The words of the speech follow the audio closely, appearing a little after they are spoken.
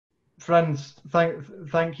Friends,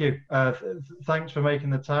 thank you. Thanks for making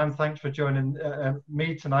the time. Thanks for joining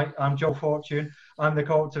me tonight. I'm Joe Fortune. I'm the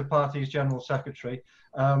Co-operative Party's General Secretary.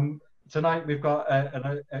 Tonight we've got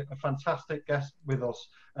a fantastic guest with us.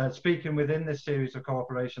 Speaking within this series of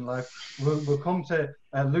Cooperation Live, we'll come to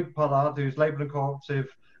Luke Pollard, who's Labour and Co-operative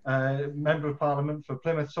Member of Parliament for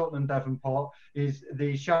Plymouth, Sutton and Devonport. He's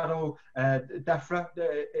the Shadow DEFRA,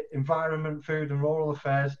 Environment, Food and Rural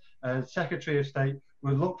Affairs Secretary of State.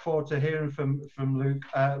 We look forward to hearing from Luke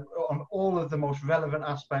on all of the most relevant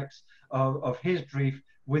aspects of his brief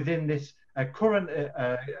within this current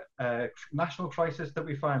national crisis that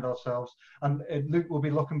we find ourselves. And Luke will be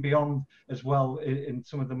looking beyond as well in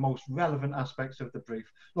some of the most relevant aspects of the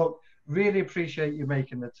brief. Look, really appreciate you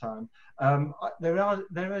making the time.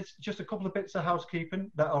 There is just a couple of bits of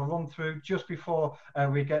housekeeping that I'll run through just before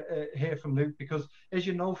we get hear from Luke, because as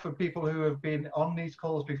you know, for people who have been on these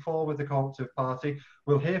calls before with the Co-operative Party,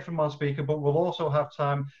 we'll hear from our speaker, but we'll also have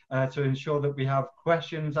time to ensure that we have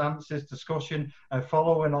questions, answers, discussion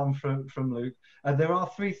following on from Luke. There are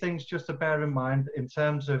three things just to bear in mind in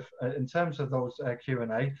terms of those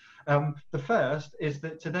Q&A. The first is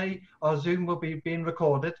that today our Zoom will be being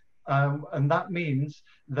recorded. And that means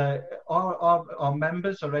that our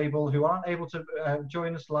members are who aren't able to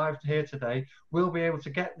join us live here today, will be able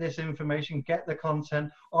to get this information, get the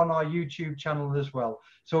content on our YouTube channel as well.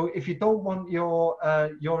 So if you don't want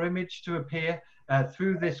your image to appear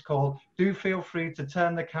through this call, do feel free to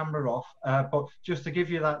turn the camera off. But just to give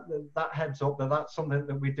you that heads up, that's something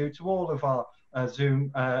that we do to all of our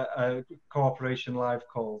Zoom Cooperation Live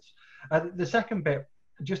calls. The second bit,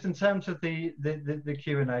 just in terms of the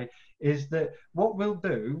Q&A, is that what we'll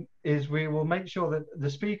do is we will make sure that the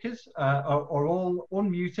speakers are all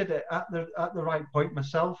unmuted at the right point.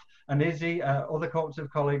 Myself and Izzy, other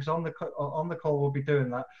cooperative colleagues on the call will be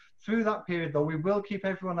doing that. Through that period, though, we will keep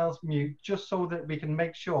everyone else mute, just so that we can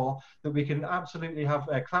make sure that we can absolutely have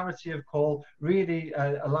a clarity of call, really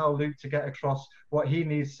allow Luke to get across what he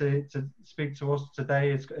needs to speak to us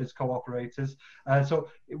today as cooperators. So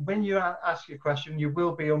when you ask your question, you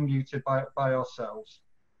will be unmuted by ourselves.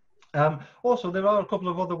 Also, there are a couple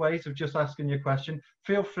of other ways of just asking your question.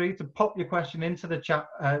 Feel free to pop your question into the chat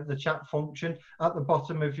function at the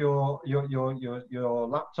bottom of your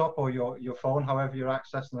laptop or your phone, however you're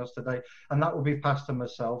accessing us today, and that will be passed to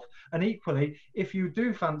myself. And equally, if you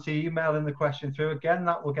do fancy emailing the question through, again,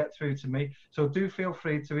 that will get through to me. So do feel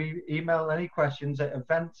free to email any questions at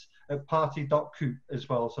events@party.coop as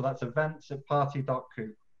well. So that's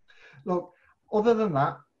events@party.coop. Look, other than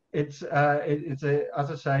that, as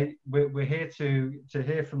I say, we're here to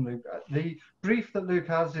hear from Luke. The brief that Luke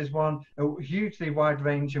has is a hugely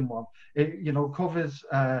wide-ranging one. It covers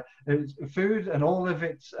food and all of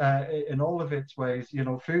its in all of its ways.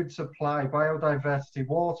 Food supply, biodiversity,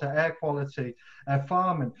 water, air quality,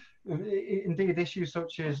 farming. Indeed, issues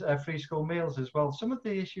such as free school meals as well. Some of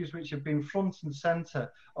the issues which have been front and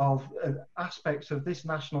centre of aspects of this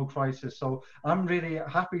national crisis. So I'm really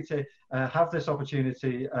happy to have this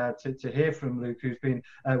opportunity to hear from Luke, who's been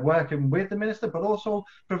working with the Minister, but also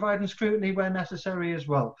providing scrutiny where necessary as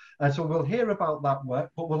well. So we'll hear about that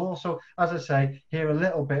work, but we'll also, as I say, hear a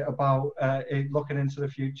little bit about looking into the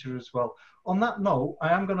future as well. On that note, I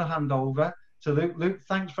am going to hand over to Luke. Luke,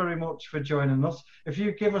 thanks very much for joining us. If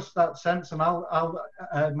you give us that sense, and I'll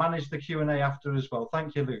manage the Q&A after as well.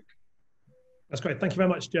 Thank you, Luke. That's great. Thank you very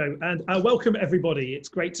much, Joe. And welcome everybody. It's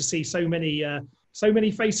great to see so many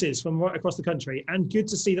faces from right across the country, and good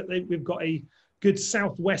to see that we've got a good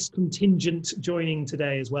Southwest contingent joining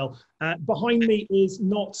today as well. Behind me is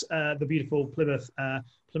not the beautiful Plymouth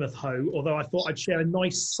Hoe, although I thought I'd share a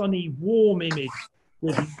nice, sunny, warm image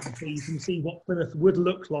with you so you can see what Plymouth would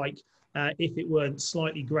look like if it weren't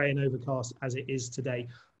slightly grey and overcast as it is today.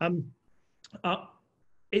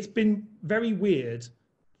 It's been very weird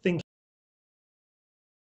thinking.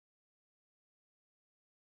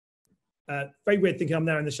 I'm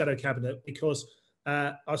there in the shadow cabinet, because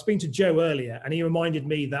I was speaking to Joe earlier, and he reminded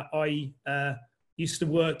me that I used to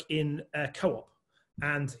work in a co-op,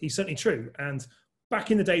 and he's certainly true. And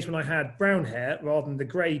back in the days when I had brown hair rather than the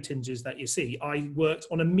grey tinges that you see, I worked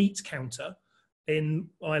on a meat counter in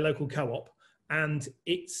my local co-op, and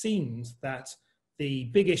it seemed that the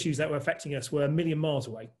big issues that were affecting us were a million miles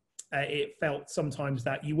away. It felt sometimes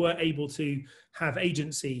that you weren't able to have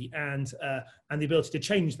agency and the ability to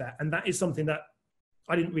change that, and that is something that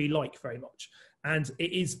I didn't really like very much. And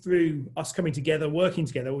it is through us coming together, working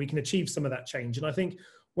together, we can achieve some of that change. And I think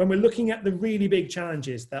when we're looking at the really big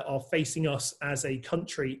challenges that are facing us as a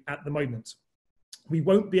country at the moment, we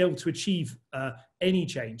won't be able to achieve any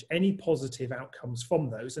change, any positive outcomes from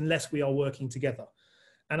those unless we are working together.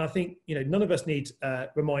 And I think, none of us need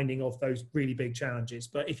reminding of those really big challenges.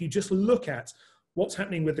 But if you just look at what's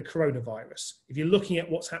happening with the coronavirus, if you're looking at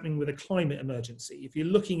what's happening with a climate emergency, if you're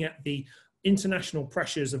looking at the international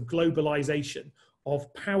pressures of globalization,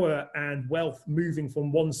 of power and wealth moving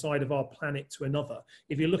from one side of our planet to another,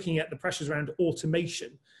 if you're looking at the pressures around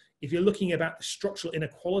automation, if you're looking about the structural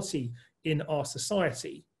inequality in our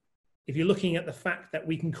society, if you're looking at the fact that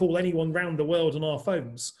we can call anyone round the world on our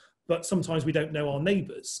phones, but sometimes we don't know our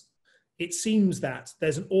neighbours, it seems that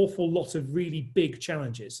there's an awful lot of really big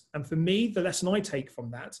challenges. And for me, the lesson I take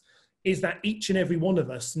from that is that each and every one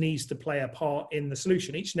of us needs to play a part in the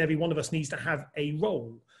solution. Each and every one of us needs to have a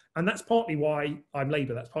role. And that's partly why I'm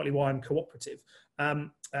Labour, that's partly why I'm cooperative.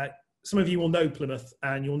 Some of you will know Plymouth,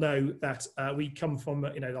 and you'll know that we come from,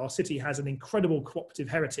 our city has an incredible cooperative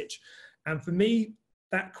heritage. And for me,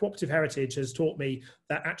 that cooperative heritage has taught me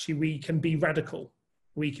that actually we can be radical.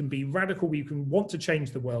 We can be radical, we can want to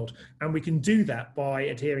change the world, and we can do that by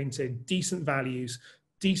adhering to decent values,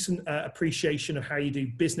 decent appreciation of how you do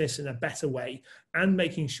business in a better way, and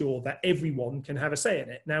making sure that everyone can have a say in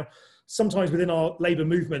it. Now, sometimes within our Labour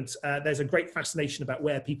movement, there's a great fascination about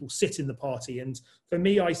where people sit in the party. And for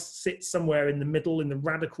me, I sit somewhere in the middle, in the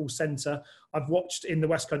radical centre. I've watched in the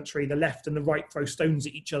West Country, the left and the right throw stones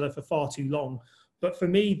at each other for far too long. But for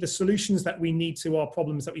me, the solutions that we need to our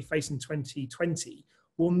problems that we face in 2020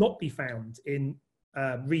 will not be found in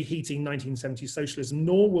reheating 1970s socialism,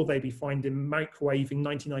 nor will they be found in microwaving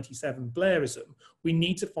 1997 Blairism. We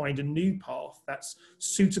need to find a new path that's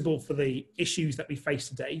suitable for the issues that we face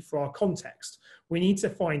today, for our context. We need to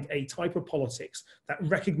find a type of politics that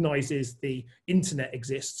recognises the internet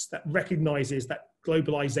exists, that recognises that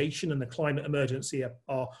globalization and the climate emergency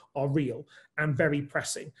are real and very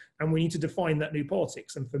pressing. And we need to define that new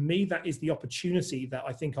politics. And for me, that is the opportunity that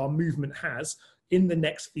I think our movement has in the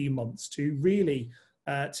next few months to really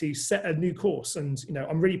to set a new course. And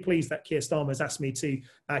I'm really pleased that Keir Starmer has asked me to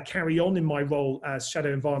carry on in my role as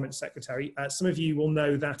Shadow Environment Secretary. Some of you will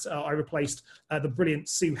know that I replaced the brilliant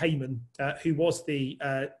Sue Hayman, who was the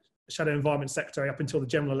Shadow Environment Secretary up until the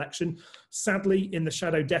general election. Sadly, in the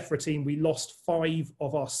Shadow DEFRA team, we lost 5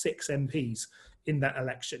 of our 6 MPs in that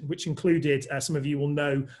election, which included, some of you will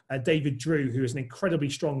know, David Drew, who is an incredibly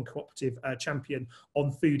strong cooperative champion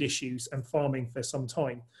on food issues and farming for some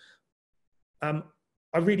time.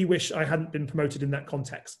 I really wish I hadn't been promoted in that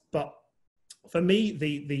context, but for me,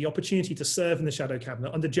 the opportunity to serve in the Shadow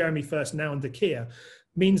Cabinet under Jeremy first, now under Keir,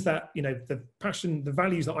 means that the passion, the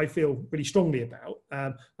values that I feel really strongly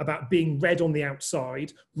about being red on the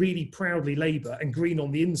outside, really proudly Labour, and green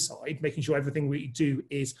on the inside, making sure everything we do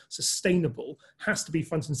is sustainable, has to be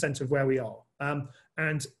front and centre of where we are.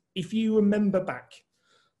 And if you remember back,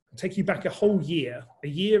 I'll take you back a whole year, a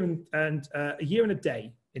year and a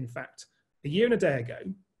day, in fact, a year and a day ago,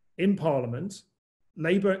 in Parliament,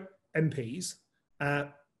 Labour MPs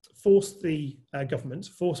forced the government,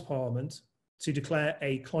 forced Parliament to declare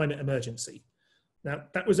a climate emergency. Now,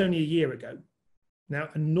 that was only a year ago. Now,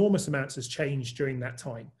 enormous amounts has changed during that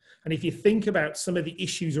time. And if you think about some of the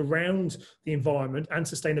issues around the environment and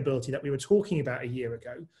sustainability that we were talking about a year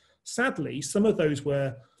ago, sadly, some of those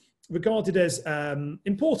were regarded as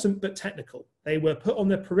important but technical. They were put on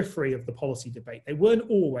the periphery of the policy debate. They weren't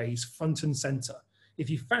always front and centre.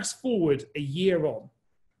 If you fast forward a year on,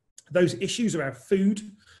 those issues around food,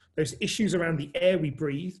 those issues around the air we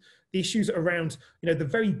breathe, the issues around the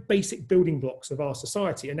very basic building blocks of our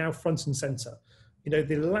society are now front and centre.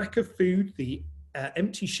 The lack of food, the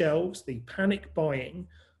empty shelves, the panic buying,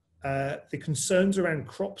 the concerns around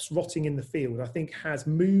crops rotting in the field, I think has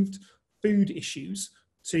moved food issues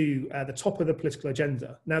to the top of the political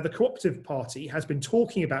agenda. Now, the Cooperative Party has been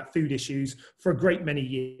talking about food issues for a great many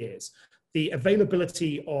years. The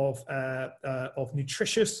availability of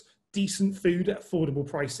nutritious, decent food at affordable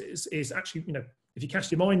prices is actually, if you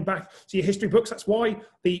cast your mind back to your history books, that's why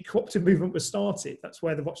the cooperative movement was started. That's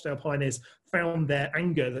where the Rochdale Pioneers found their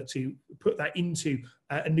anger to put that into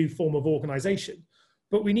a new form of organisation.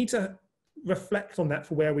 But we need to reflect on that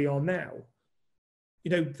for where we are now.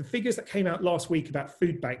 The figures that came out last week about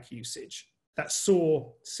food bank usage, that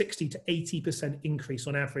saw 60 to 80% increase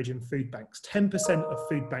on average in food banks. 10% of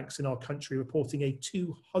food banks in our country reporting a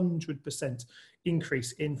 200%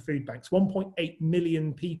 increase in food banks. 1.8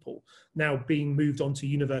 million people now being moved on to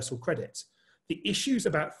universal credit. The issues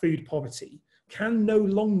about food poverty can no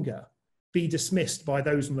longer be dismissed by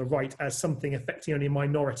those on the right as something affecting only a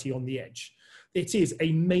minority on the edge. It is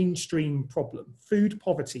a mainstream problem. Food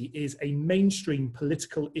poverty is a mainstream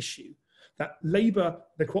political issue that Labour,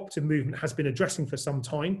 the cooperative movement, has been addressing for some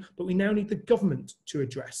time, but we now need the government to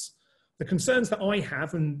address. The concerns that I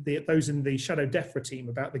have, and those in the Shadow DEFRA team,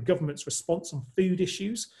 about the government's response on food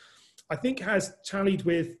issues, I think has tallied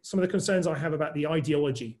with some of the concerns I have about the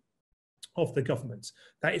ideology of the government,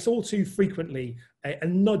 that it's all too frequently a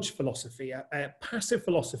nudge philosophy, a passive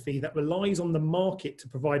philosophy that relies on the market to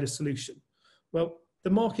provide a solution. Well,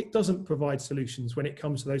 the market doesn't provide solutions when it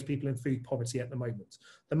comes to those people in food poverty at the moment.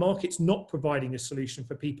 The market's not providing a solution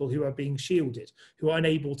for people who are being shielded, who are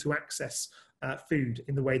unable to access food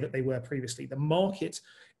in the way that they were previously. The market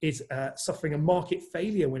is suffering a market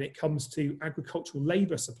failure when it comes to agricultural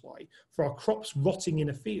labour supply for our crops rotting in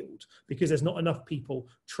a field because there's not enough people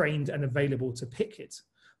trained and available to pick it.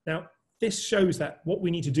 Now, this shows that what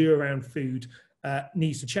we need to do around food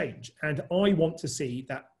needs to change. And I want to see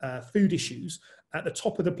that food issues at the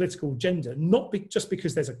top of the political agenda, not just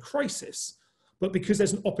because there's a crisis, but because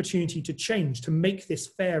there's an opportunity to change, to make this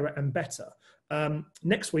fairer and better.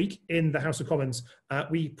 Next week in the House of Commons,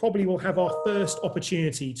 we probably will have our first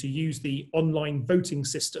opportunity to use the online voting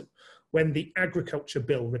system when the agriculture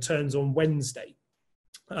bill returns on Wednesday.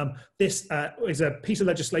 This is a piece of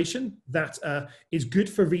legislation that is good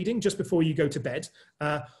for reading just before you go to bed,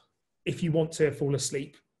 if you want to fall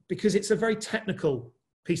asleep, because it's a very technical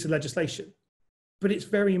piece of legislation, but it's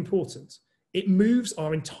very important. It moves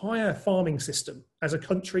our entire farming system as a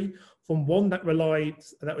country from one that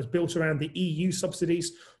was built around the EU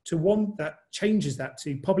subsidies to one that changes that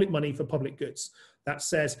to public money for public goods. That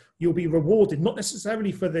says you'll be rewarded not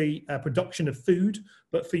necessarily for the production of food,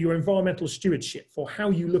 but for your environmental stewardship, for how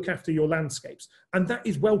you look after your landscapes. And that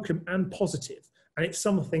is welcome and positive. And it's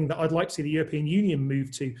something that I'd like to see the European Union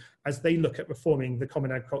move to as they look at reforming the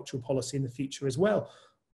common agricultural policy in the future as well.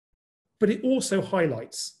 But it also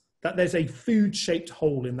highlights that there's a food-shaped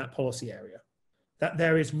hole in that policy area, that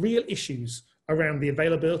there is real issues around the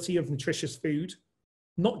availability of nutritious food,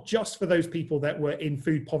 not just for those people that were in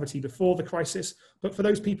food poverty before the crisis, but for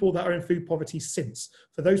those people that are in food poverty since,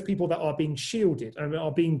 for those people that are being shielded and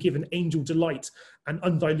are being given Angel Delight and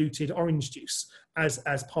undiluted orange juice as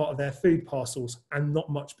part of their food parcels and not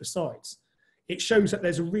much besides. It shows that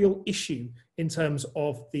there's a real issue in terms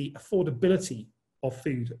of the affordability of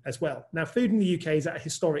food as well. Now, food in the UK is at a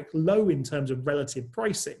historic low in terms of relative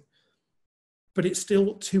pricing, but it's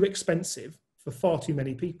still too expensive for far too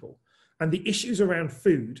many people. And the issues around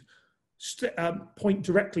food point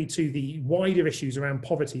directly to the wider issues around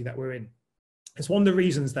poverty that we're in. It's one of the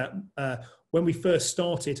reasons that when we first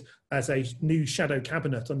started as a new shadow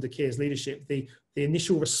cabinet under Keir's leadership, the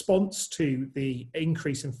initial response to the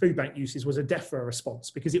increase in food bank uses was a DEFRA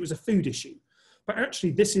response because it was a food issue. But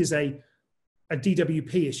actually this is a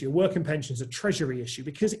DWP issue, a work and pensions, a treasury issue,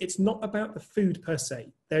 because it's not about the food per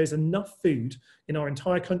se. There is enough food in our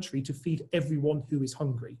entire country to feed everyone who is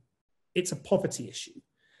hungry. It's a poverty issue.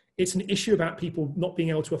 It's an issue about people not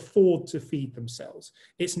being able to afford to feed themselves.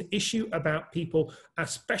 It's an issue about people,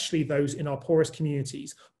 especially those in our poorest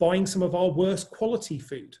communities, buying some of our worst quality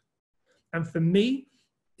food. And for me,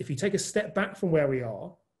 if you take a step back from where we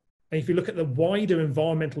are, and if you look at the wider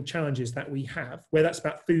environmental challenges that we have, whether that's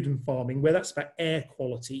about food and farming, whether that's about air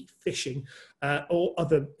quality, fishing, or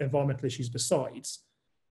other environmental issues besides,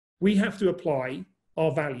 we have to apply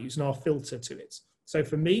our values and our filter to it. So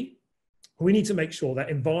for me, we need to make sure that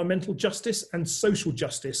environmental justice and social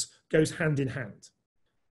justice goes hand in hand.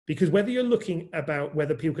 Because whether you're looking about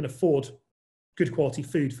whether people can afford good quality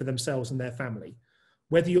food for themselves and their family,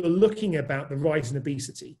 whether you're looking about the rise in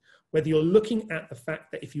obesity, whether you're looking at the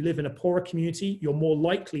fact that if you live in a poorer community, you're more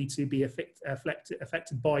likely to be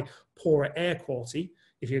affected by poorer air quality.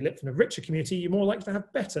 If you live in a richer community, you're more likely to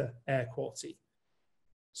have better air quality.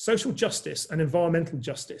 Social justice and environmental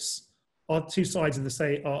justice are two sides of the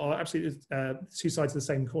same, are absolutely two sides of the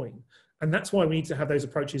same coin. And that's why we need to have those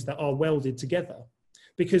approaches that are welded together.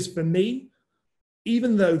 Because for me,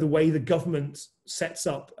 even though the way the government sets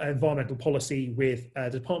up environmental policy with the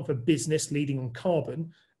Department for Business leading on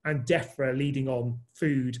carbon and DEFRA leading on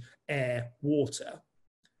food, air, water,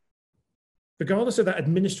 regardless of that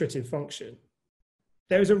administrative function,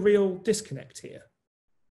 there is a real disconnect here.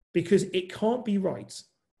 Because it can't be right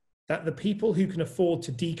that the people who can afford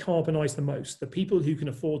to decarbonise the most, the people who can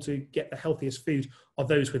afford to get the healthiest food are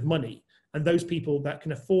those with money. And those people that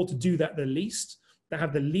can afford to do that the least, that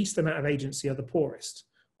have the least amount of agency, are the poorest.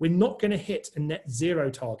 We're not going to hit a net zero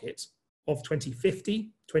target of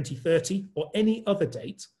 2050, 2030, or any other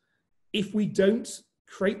date if we don't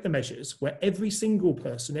create the measures where every single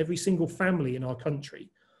person, every single family in our country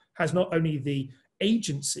has not only the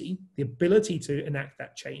agency, the ability to enact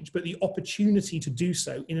that change, but the opportunity to do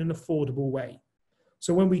so in an affordable way.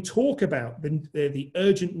 So when we talk about the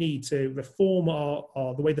urgent need to reform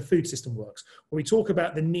the way the food system works, when we talk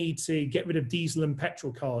about the need to get rid of diesel and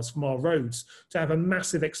petrol cars from our roads, to have a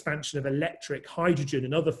massive expansion of electric, hydrogen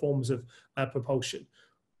and other forms of propulsion,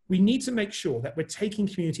 we need to make sure that we're taking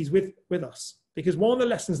communities with us. Because one of the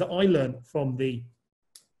lessons that I learned from the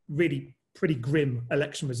really pretty grim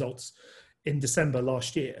election results in December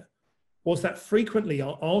last year was that frequently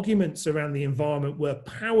our arguments around the environment were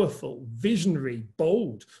powerful, visionary,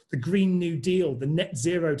 bold. The Green New Deal, the net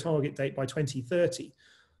zero target date by 2030,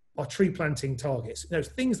 our tree planting targets,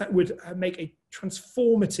 things that would make a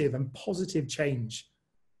transformative and positive change.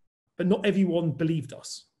 But not everyone believed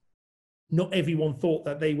us. Not everyone thought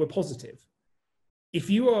that they were positive.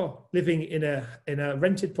 If you are living in a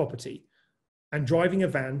rented property and driving a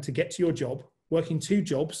van to get to your job, working 2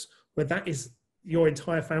 jobs, where that is your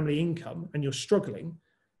entire family income and you're struggling,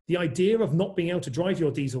 the idea of not being able to drive your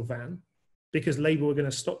diesel van because Labour were going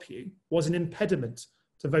to stop you was an impediment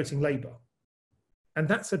to voting Labour. And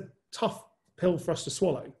that's a tough pill for us to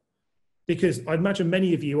swallow, because I imagine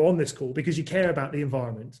many of you are on this call because you care about the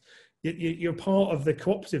environment. You're part of the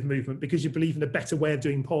cooperative movement because you believe in a better way of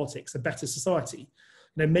doing politics, a better society.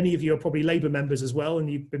 Many of you are probably Labour members as well, and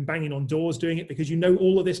you've been banging on doors doing it because you know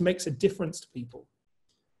all of this makes a difference to people.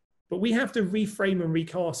 But we have to reframe and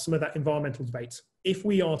recast some of that environmental debate if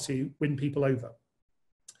we are to win people over.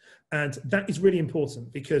 And that is really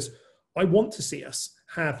important, because I want to see us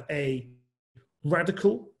have a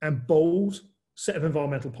radical and bold set of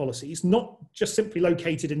environmental policies, not just simply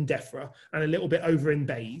located in DEFRA and a little bit over in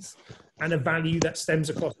Bays, and a value that stems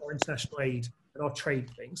across our international aid and our trade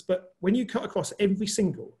things. But when you cut across every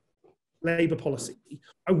single Labour policy,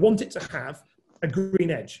 I want it to have a green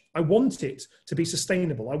edge. I want it to be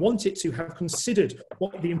sustainable. I want it to have considered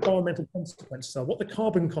what the environmental consequences are, what the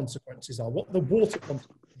carbon consequences are, what the water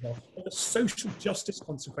consequences are, what the social justice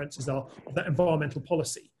consequences are of that environmental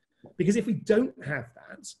policy. Because if we don't have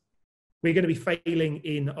that, we're going to be failing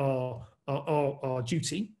in our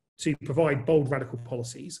duty to provide bold, radical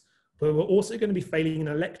policies, but we're also going to be failing in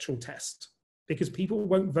an electoral test, because people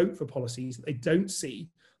won't vote for policies that they don't see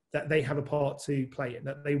that they have a part to play in,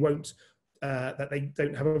 that they won't, that they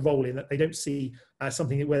don't have a role in, that they don't see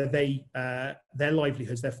something where their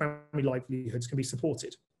livelihoods, their family livelihoods can be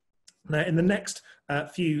supported. Now, in the next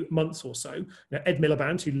few months or so, Ed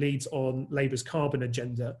Miliband, who leads on Labour's carbon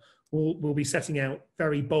agenda, will be setting out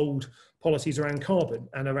very bold policies around carbon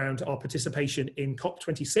and around our participation in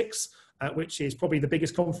COP26, which is probably the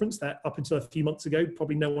biggest conference that up until a few months ago,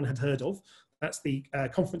 probably no one had heard of. That's the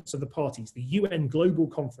Conference of the Parties, the UN Global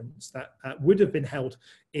Conference that would have been held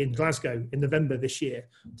in Glasgow in November this year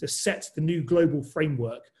to set the new global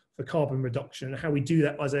framework for carbon reduction and how we do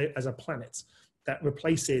that as a planet that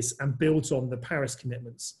replaces and builds on the Paris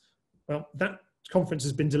commitments. Well, that conference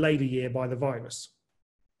has been delayed a year by the virus.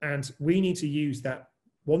 And we need to use that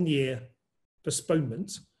 1 year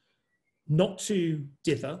postponement not to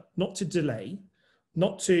dither, not to delay,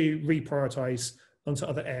 not to reprioritise onto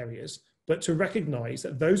other areas, but to recognise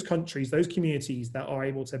that those countries, those communities that are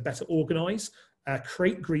able to better organise,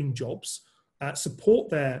 create green jobs, support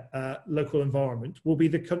their local environment will be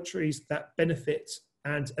the countries that benefit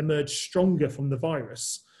and emerge stronger from the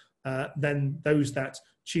virus than those that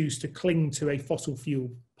choose to cling to a fossil fuel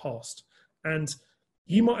past. And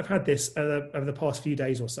you might have had this over the past few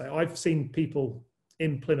days or so. I've seen people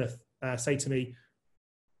in Plymouth say to me,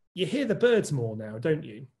 "You hear the birds more now, don't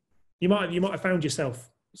you?" You might have found yourself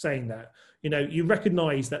saying that. You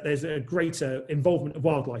recognise that there's a greater involvement of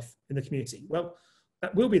wildlife in the community. Well,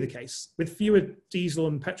 that will be the case with fewer diesel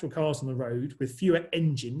and petrol cars on the road, with fewer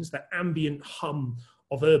engines, that ambient hum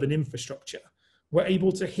of urban infrastructure. We're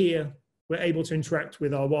able to hear, we're able to interact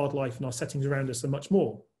with our wildlife and our settings around us and much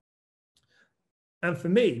more. And for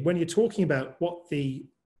me, when you're talking about what we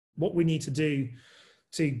need to do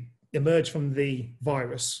to emerge from the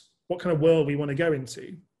virus, what kind of world we want to go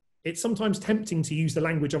into, it's sometimes tempting to use the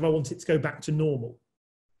language of, I want it to go back to normal.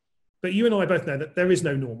 But you and I both know that there is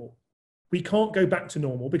no normal. We can't go back to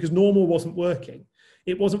normal because normal wasn't working.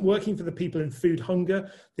 It wasn't working for the people in food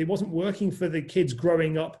hunger. It wasn't working for the kids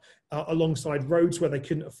growing up alongside roads where they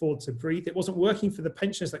couldn't afford to breathe. It wasn't working for the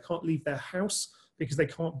pensioners that can't leave their house because they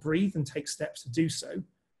can't breathe and take steps to do so.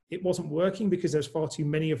 It wasn't working because there's far too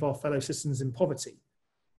many of our fellow citizens in poverty.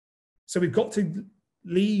 So we've got to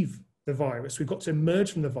leave the virus. We've got to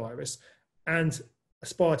emerge from the virus and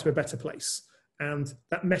aspire to a better place. And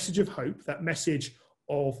that message of hope, that message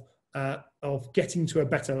of getting to a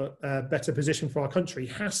better position for our country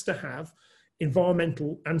has to have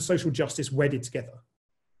environmental and social justice wedded together,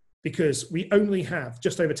 because we only have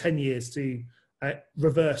just over 10 years to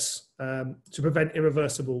to prevent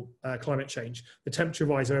irreversible climate change. The temperature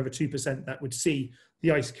rise of over 2%, that would see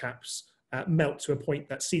the ice caps melt to a point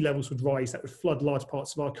that sea levels would rise, that would flood large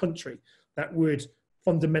parts of our country, that would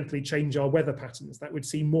fundamentally change our weather patterns, that would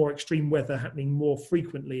see more extreme weather happening more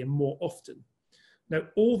frequently and more often. Now,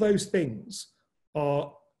 all those things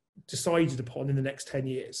are decided upon in the next 10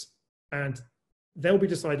 years, and they'll be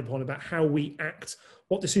decided upon about how we act,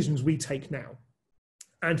 what decisions we take now.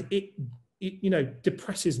 And it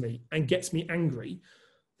depresses me and gets me angry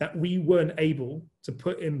that we weren't able to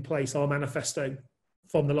put in place our manifesto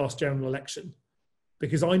from the last general election,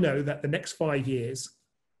 because I know that the next 5 years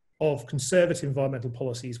of conservative environmental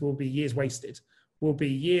policies will be years wasted, will be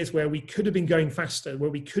years where we could have been going faster,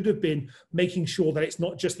 where we could have been making sure that it's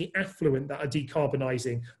not just the affluent that are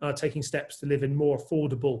decarbonising and are taking steps to live in more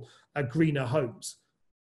affordable, greener homes.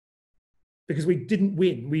 Because we didn't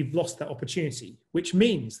win, we've lost that opportunity, which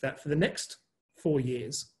means that for the next 4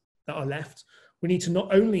 years that are left, we need to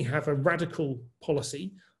not only have a radical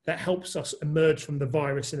policy that helps us emerge from the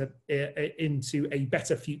virus into a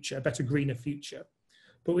better future, a better, greener future,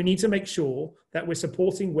 but we need to make sure that we're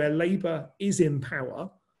supporting where Labour is in power,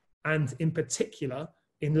 and in particular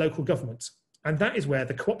in local government. And that is where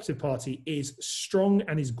the Co-operative Party is strong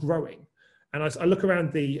and is growing. And I look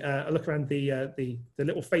around the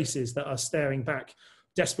little faces that are staring back,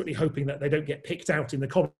 desperately hoping that they don't get picked out in the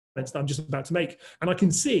comments that I'm just about to make. And I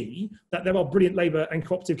can see that there are brilliant Labour and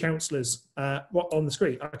cooperative councillors on the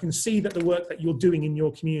screen. I can see that the work that you're doing in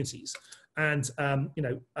your communities, and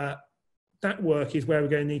that work is where we're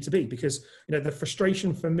going to need to be, because the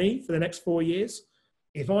frustration for me for the next 4 years,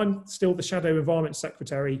 if I'm still the Shadow Environment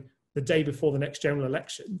Secretary the day before the next general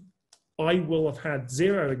election, I will have had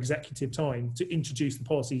zero executive time to introduce the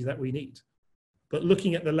policies that we need. But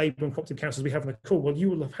looking at the Labour and cooperative councils we have on the call, well, you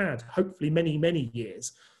will have had hopefully many, many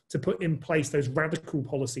years to put in place those radical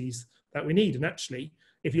policies that we need. And actually,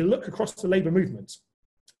 if you look across the Labour movement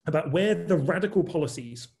about where the radical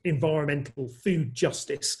policies, environmental, food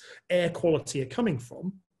justice, air quality are coming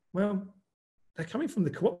from, well, they're coming from the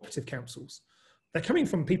cooperative councils. They're coming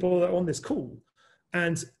from people that are on this call.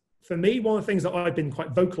 And for me, one of the things that I've been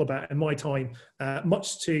quite vocal about in my time,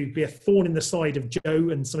 much to be a thorn in the side of Joe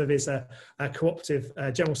and some of his cooperative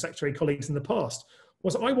General Secretary colleagues in the past,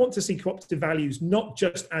 was I want to see cooperative values not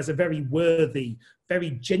just as a very worthy,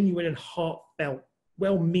 very genuine and heartfelt,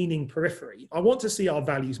 well-meaning periphery. I want to see our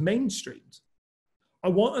values mainstreamed. I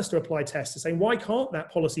want us to apply tests to say, why can't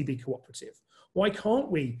that policy be cooperative? Why can't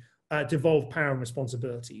we devolve power and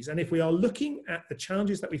responsibilities? And if we are looking at the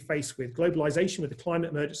challenges that we face with globalization, with the climate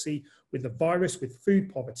emergency, with the virus, with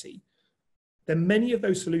food poverty, then many of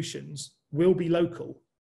those solutions will be local.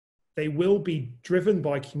 They will be driven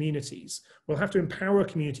by communities. We'll have to empower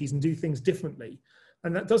communities and do things differently.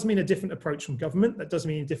 And that does mean a different approach from government. That does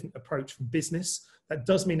mean a different approach from business. That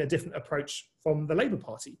does mean a different approach from the Labour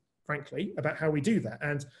Party, frankly, about how we do that.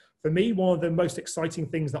 And for me, one of the most exciting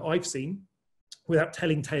things that I've seen, without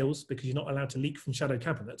telling tales, because you're not allowed to leak from shadow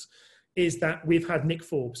cabinet, is that we've had Nick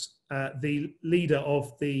Forbes, the leader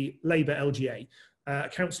of the Labour LGA,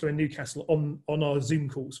 councillor in Newcastle, on our Zoom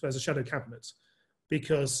calls as a shadow cabinet,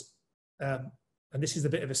 because, and this is a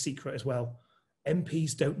bit of a secret as well,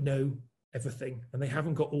 MPs don't know everything and they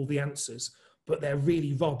haven't got all the answers, but they're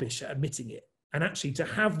really rubbish at admitting it. And actually, to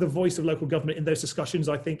have the voice of local government in those discussions,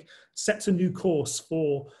 I think, sets a new course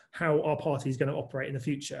for how our party is going to operate in the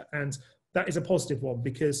future. And that is a positive one,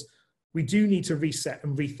 because we do need to reset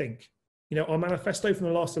and rethink. Our manifesto from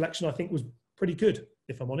the last election, I think, was pretty good,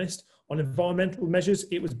 if I'm honest. On environmental measures,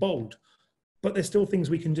 it was bold, but there's still things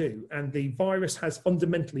we can do. And the virus has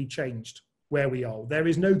fundamentally changed where we are. There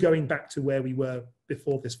is no going back to where we were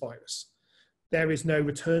before this virus. There is no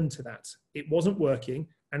return to that. It wasn't working,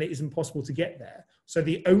 and it is impossible to get there. So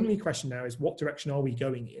the only question now is, what direction are we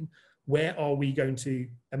going in? Where are we going to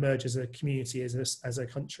emerge as a community, as a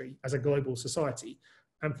country, as a global society?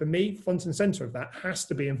 And for me, front and center of that has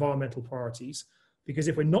to be environmental priorities, because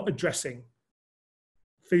if we're not addressing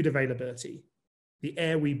food availability, the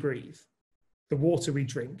air we breathe, the water we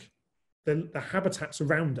drink, the habitats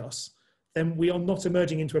around us, then we are not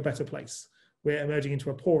emerging into a better place. We're emerging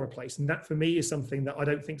into a poorer place. And that, for me, is something that I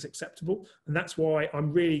don't think is acceptable. And that's why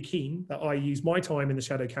I'm really keen that I use my time in the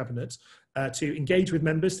Shadow Cabinet to engage with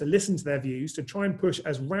members, to listen to their views, to try and push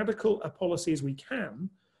as radical a policy as we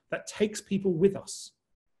can that takes people with us.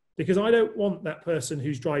 Because I don't want that person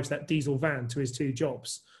who drives that diesel van to his 2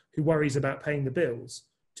 jobs, who worries about paying the bills,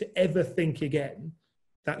 to ever think again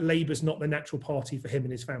that Labour's not the natural party for him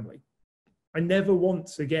and his family. I never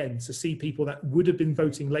want, again, to see people that would have been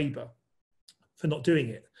voting Labour for not doing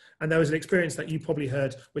it, And there was an experience that you probably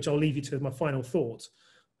heard, which I'll leave you to as my final thought.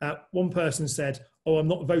 One person said, oh, I'm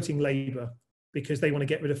not voting Labour because they want to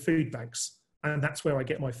get rid of food banks, and that's where I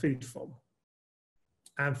get my food from.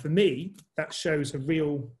 And for me, that shows a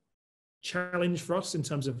real challenge for us in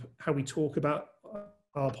terms of how we talk about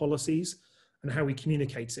our policies and how we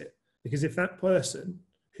communicate it. Because if that person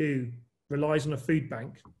who relies on a food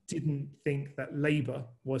bank didn't think that Labour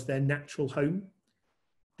was their natural home,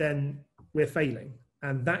 then we're failing.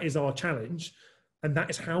 And that is our challenge. And that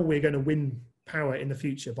is how we're going to win power in the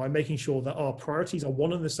future, by making sure that our priorities are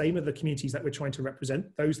one and the same of the communities that we're trying to represent,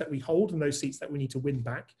 those that we hold and those seats that we need to win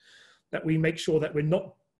back, that we make sure that we're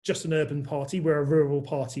not just an urban party, we're a rural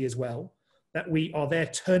party as well, that we are there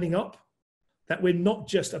turning up, that we're not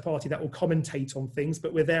just a party that will commentate on things,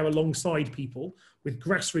 but we're there alongside people with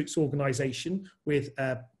grassroots organisation, with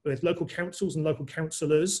local councils and local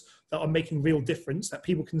councillors that are making real difference, that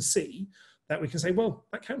people can see, that we can say, well,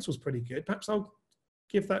 that council's pretty good, perhaps I'll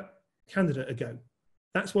give that candidate a go.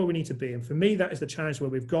 That's where we need to be. And for me, that is the challenge where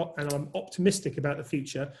we've got, and I'm optimistic about the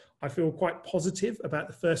future. I feel quite positive about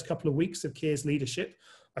the first couple of weeks of Keir's leadership.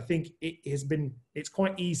 I think it's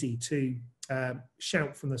quite easy to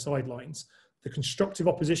shout from the sidelines. The constructive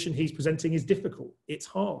opposition he's presenting is difficult. It's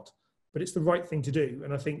hard, but it's the right thing to do.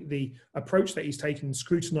 And I think the approach that he's taken,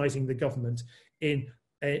 scrutinising the government in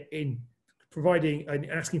providing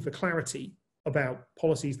and asking for clarity about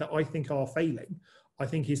policies that I think are failing, I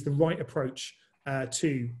think is the right approach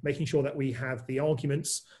to making sure that we have the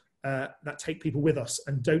arguments that take people with us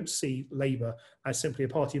and don't see Labour as simply a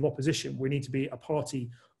party of opposition. We need to be a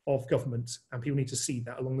party of government, and people need to see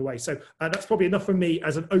that along the way. So that's probably enough from me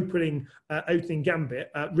as an opening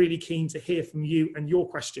gambit. Really keen to hear from you and your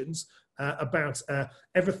questions about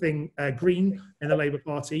everything green in the Labour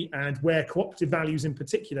Party and where cooperative values in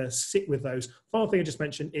particular sit with those. Final thing I just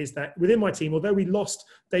mentioned is that within my team, although we lost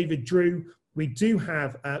David Drew, we do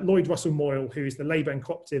have Lloyd Russell-Moyle, who is the Labour and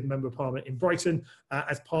Cooperative Member of Parliament in Brighton,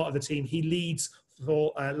 as part of the team. He leads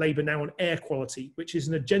for Labour now on air quality, which is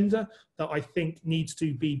an agenda that I think needs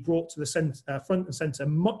to be brought to the front and centre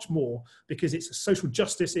much more, because it's a social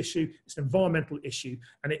justice issue, it's an environmental issue,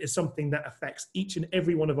 and it is something that affects each and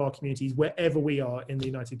every one of our communities wherever we are in the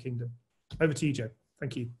United Kingdom. Over to you, Joe.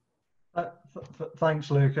 Thank you.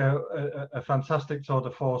 Thanks, Luke. A fantastic tour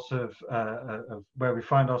de force of where we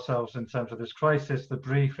find ourselves in terms of this crisis, the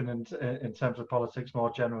brief, and in terms of politics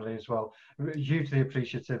more generally as well. Hugely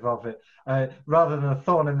appreciative of it. Rather than a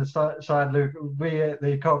thorn in the side, Luke, we at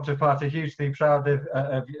the Co-operative Party are hugely proud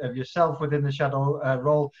of yourself within the shadow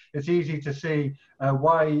role. It's easy to see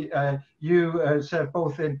why you serve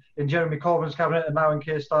both in Jeremy Corbyn's cabinet and now in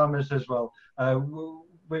Keir Starmer's as well.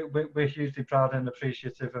 We're hugely proud and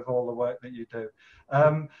appreciative of all the work that you do.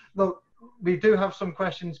 Look, we do have some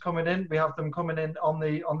questions coming in. We have them coming in on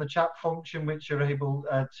the chat function, which you're able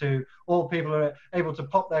to, all people are able to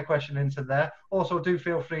pop their question into there. Also, do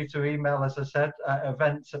feel free to email, as I said,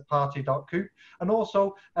 events@party.coop. And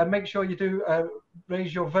also, make sure you do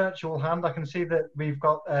raise your virtual hand. I can see that we've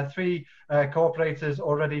got 3 cooperators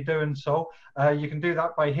already doing so. You can do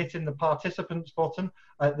that by hitting the participants button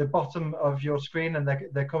at the bottom of your screen, and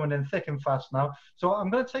they're coming in thick and fast now. So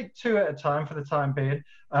I'm going to take 2 at a time for the time being,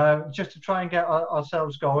 just to try and get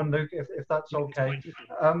ourselves going, Luke, if that's okay.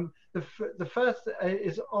 The first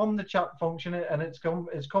is on the chat function, and it's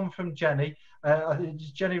come from Jenny.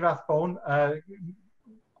 It's Jenny Rathbone.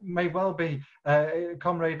 May well be a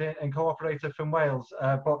comrade and cooperator from Wales,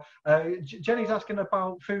 but Jenny's asking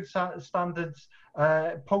about food standards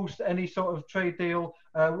post any sort of trade deal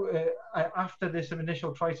after this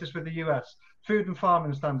initial crisis with the US. Food and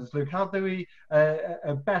farming standards, Luke, how do we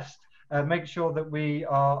best make sure that we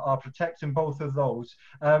are protecting both of those?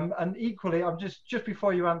 And equally, I'm just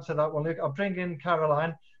before you answer that one, Luke, I'll bring in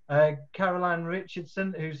Caroline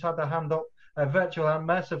Richardson, who's had a hand up. A virtual hand,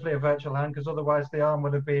 mercifully a virtual hand, because otherwise the arm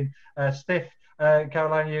would have been stiff.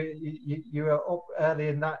 Caroline, you were up early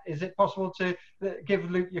in that. Is it possible to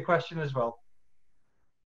give Luke your question as well?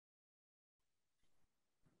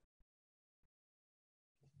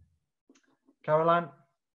 Caroline?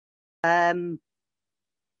 Hi,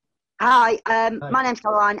 my name's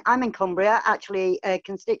Caroline. I'm in Cumbria, actually a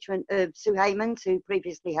constituent of Sue Haymans, who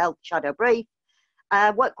previously held Shadow Brief.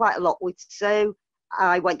 Worked quite a lot with Sue.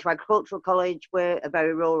 I went to agricultural college. We're a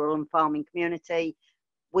very rural and farming community.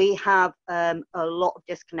 We have a lot of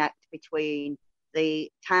disconnect between the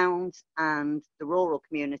towns and the rural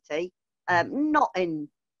community, not in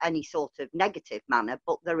any sort of negative manner,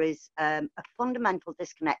 but there is a fundamental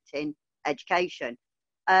disconnect in education.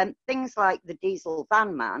 Things like the diesel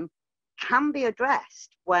van man can be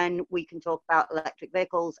addressed when we can talk about electric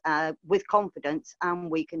vehicles with confidence, and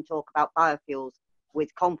we can talk about biofuels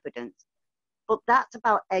with confidence. But that's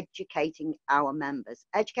about educating our members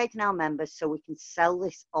so we can sell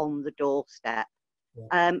this on the doorstep.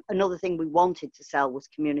 Yeah. Another thing we wanted to sell was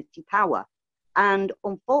community power. And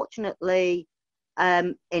unfortunately,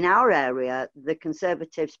 in our area, the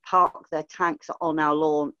Conservatives park their tanks on our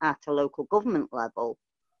lawn at a local government level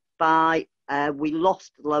we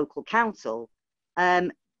lost the local council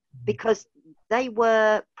because they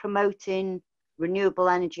were promoting renewable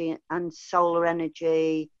energy and solar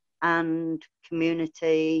energy and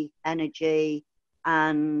community energy,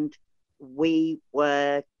 and we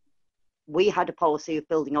had a policy of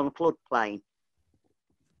building on a floodplain.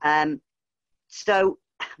 So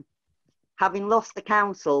having lost the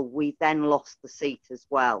council, we then lost the seat as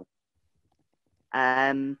well.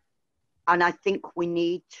 And I think we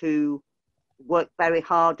need to work very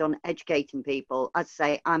hard on educating people. As I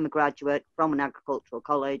say, I'm a graduate from an agricultural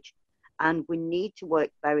college, and we need to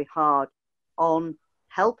work very hard on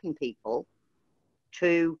helping people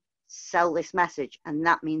to sell this message, and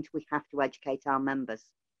that means we have to educate our members.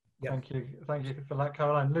 Yeah. Thank you for that,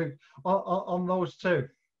 Caroline. Luke, on those two.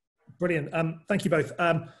 Brilliant. Thank you both.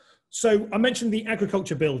 So I mentioned the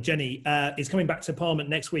agriculture bill, Jenny, is coming back to Parliament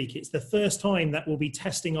next week. It's the first time that we'll be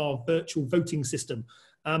testing our virtual voting system.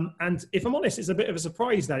 And if I'm honest, it's a bit of a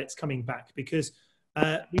surprise that it's coming back, because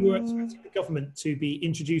we were expecting the government to be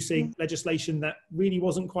introducing legislation that really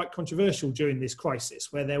wasn't quite controversial during this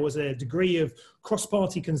crisis, where there was a degree of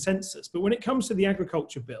cross-party consensus. But when it comes to the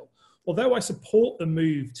agriculture bill, although I support the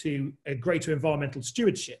move to a greater environmental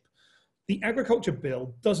stewardship, the agriculture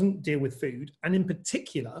bill doesn't deal with food, and in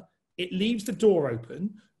particular, it leaves the door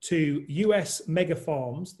open to US mega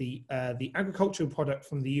farms, the agricultural product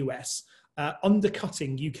from the US,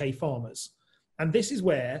 undercutting UK farmers. And this is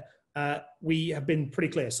where we have been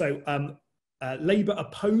pretty clear. So Labour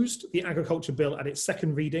opposed the agriculture bill at its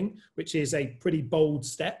second reading, which is a pretty bold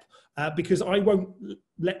step, because I won't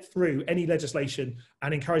let through any legislation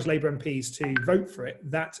and encourage Labour MPs to vote for it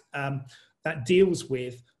that deals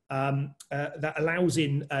with that allows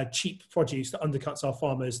in cheap produce that undercuts our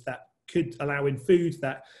farmers, that could allow in food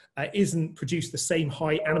that isn't produced the same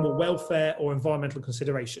high animal welfare or environmental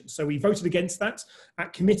considerations. So we voted against that.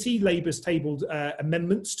 At committee, Labour's tabled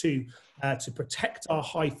amendments to protect our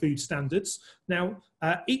high food standards. Now,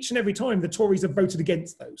 each and every time the Tories have voted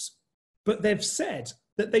against those, but they've said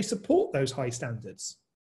that they support those high standards.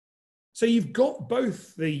 So you've got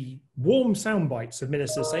both the warm sound bites of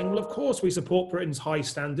ministers saying, well, of course we support Britain's high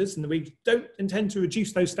standards and we don't intend to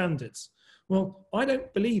reduce those standards. Well, I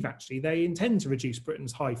don't believe actually they intend to reduce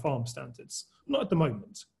Britain's high farm standards. Not at the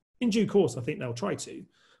moment. In due course, I think they'll try to.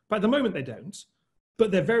 But at the moment they don't.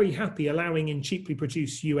 But they're very happy allowing in cheaply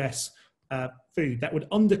produced US food that would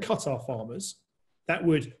undercut our farmers, that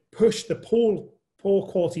would push the poor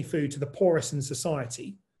quality food to the poorest in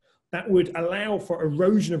society, that would allow for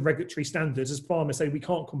erosion of regulatory standards as farmers say we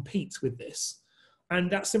can't compete with this. And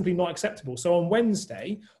that's simply not acceptable. So on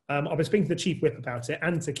Wednesday, I've been speaking to the Chief Whip about it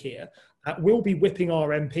and to Keir. We'll be whipping our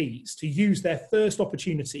MPs to use their first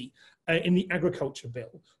opportunity in the agriculture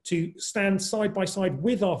bill to stand side by side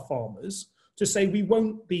with our farmers to say we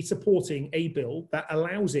won't be supporting a bill that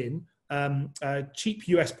allows in cheap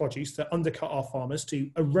US produce to undercut our farmers, to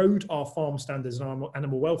erode our farm standards and our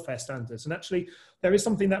animal welfare standards. And actually, there is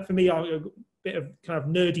something that for me, a bit of kind of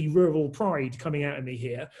nerdy rural pride coming out of me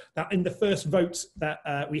here, that in the first vote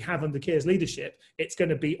that we have under Keir's leadership, it's going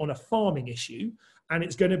to be on a farming issue, and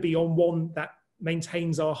it's going to be on one that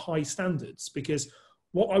maintains our high standards. Because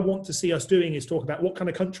what I want to see us doing is talk about what kind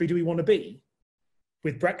of country do we want to be?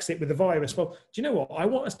 With Brexit, with the virus, well, do you know what? I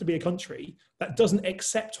want us to be a country that doesn't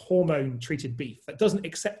accept hormone-treated beef, that doesn't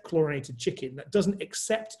accept chlorinated chicken, that doesn't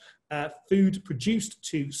accept food produced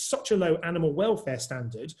to such a low animal welfare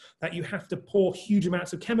standard that you have to pour huge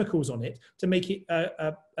amounts of chemicals on it to make it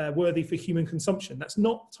worthy for human consumption. That's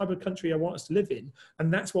not the type of country I want us to live in,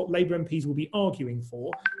 and that's what Labour MPs will be arguing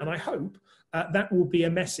for. And I hope that will be a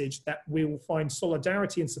message that we will find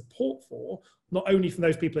solidarity and support for, not only from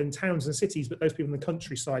those people in towns and cities, but those people in the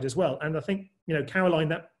countryside as well. And I think, you know, Caroline,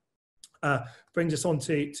 that brings us on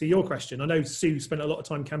to your question. I know Sue spent a lot of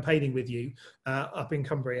time campaigning with you up in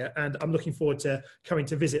Cumbria, and I'm looking forward to coming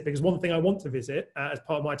to visit, because one thing I want to visit as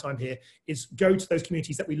part of my time here is go to those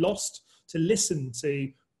communities that we lost, to listen to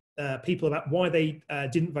people about why they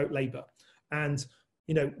didn't vote Labour. And,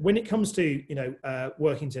 you know, when it comes to, you know,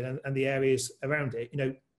 Workington and the areas around it, you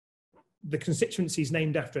know, the constituency is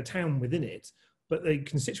named after a town within it, but the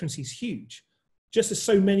constituency is huge. Just as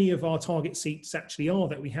so many of our target seats actually are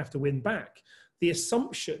that we have to win back, the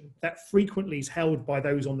assumption that frequently is held by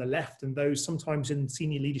those on the left and those sometimes in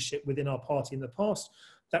senior leadership within our party in the past,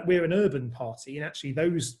 that we're an urban party, and actually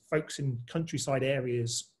those folks in countryside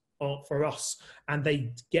areas aren't for us, and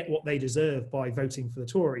they get what they deserve by voting for the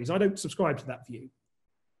Tories. I don't subscribe to that view.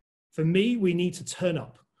 For me, we need to turn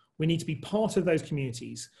up. We need to be part of those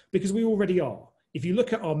communities, because we already are. If you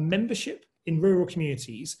look at our membership in rural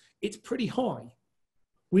communities, it's pretty high.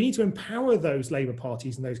 We need to empower those Labour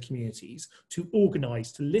parties in those communities to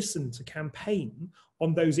organise, to listen, to campaign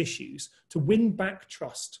on those issues, to win back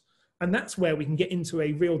trust. And that's where we can get into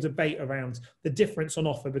a real debate around the difference on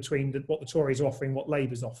offer between what the Tories are offering, what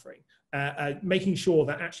Labour's offering, making sure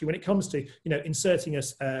that actually when it comes to inserting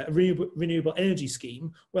a renewable energy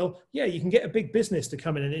scheme, well, yeah, you can get a big business to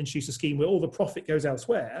come in and introduce a scheme where all the profit goes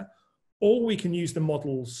elsewhere, or we can use the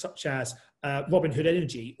models such as Robin Hood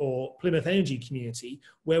Energy or Plymouth Energy Community,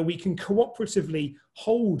 where we can cooperatively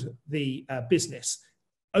hold the business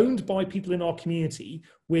owned by people in our community,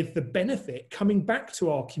 with the benefit coming back to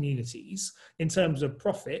our communities in terms of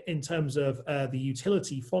profit, in terms of the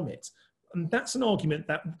utility from it. And that's an argument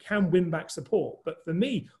that can win back support. But for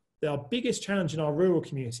me, our biggest challenge in our rural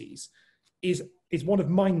communities is one of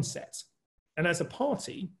mindset. And as a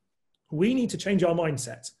party, we need to change our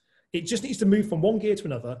mindset. It just needs to move from one gear to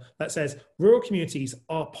another that says rural communities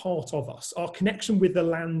are part of us. Our connection with the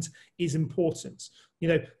land is important.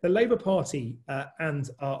 The Labour Party and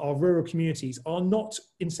our rural communities are not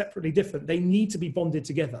inseparably different. They need to be bonded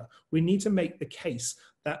together. We need to make the case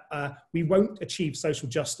that we won't achieve social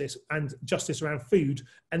justice and justice around food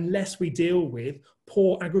unless we deal with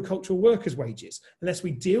poor agricultural workers' wages, unless we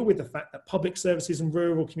deal with the fact that public services in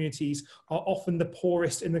rural communities are often the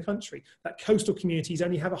poorest in the country, that coastal communities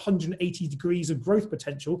only have 180 degrees of growth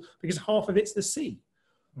potential because half of it's the sea.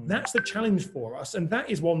 That's the challenge for us, and that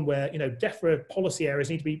is one where DEFRA policy areas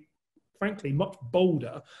need to be, frankly, much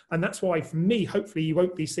bolder. And that's why, for me, hopefully you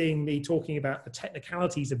won't be seeing me talking about the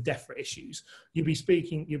technicalities of DEFRA issues. You'll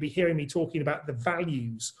be hearing me talking about the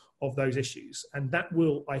values of those issues, and that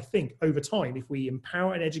will, I think, over time, if we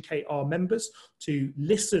empower and educate our members to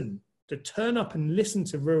listen, to turn up and listen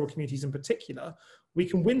to rural communities in particular, we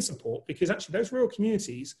can win support, because actually those rural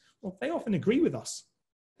communities, well, they often agree with us.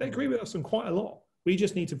 They agree with us on quite a lot. We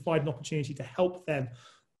just need to provide an opportunity to help them,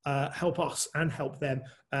 help us and help them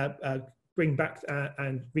bring back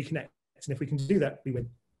and reconnect. And if we can do that, we win.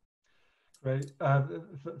 Great.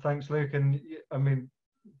 Thanks, Luke. And I mean,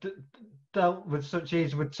 dealt with such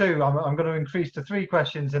ease with two. I'm going to increase to 3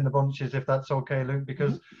 questions in the bunches, if that's okay, Luke,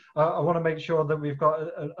 because I want to make sure that we've got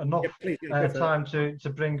enough time to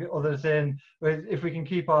bring others in. If we can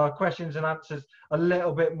keep our questions and answers a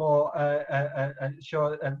little bit more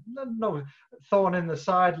short, and no thorn in the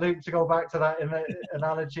side, Luke, to go back to that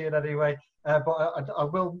analogy in any way. But I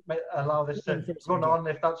will allow this to run on,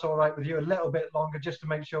 if that's all right with you, a little bit longer, just to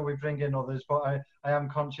make sure we bring in others. But I am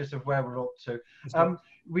conscious of where we're up to.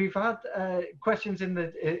 We've had questions in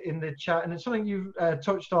the chat, and it's something you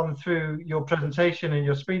touched on through your presentation and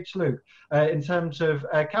your speech, Luke, in terms of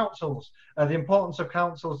councils, the importance of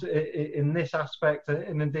councils in this aspect,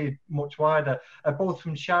 and indeed much wider, both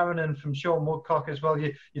from Sharon and from Sean Woodcock as well.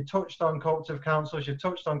 You touched on cooperative councils, you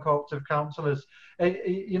touched on cooperative councillors.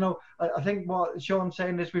 I think what Sean's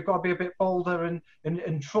saying is we've got to be a bit bolder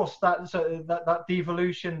and trust that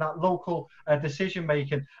devolution, that local decision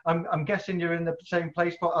making. I'm guessing you're in the same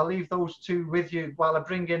place, but I'll leave those two with you while I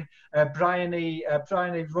bring in Bryony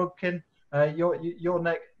Rudkin.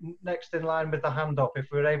 You're next in line with the hand up, if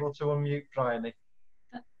we're able to unmute Bryony.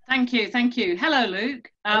 Thank you. Hello,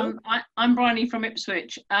 Luke. Hello. I'm Bryony from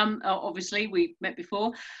Ipswich. Obviously, we met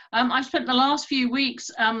before. I've spent the last few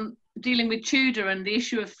weeks dealing with Tudor and the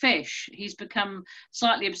issue of fish. He's become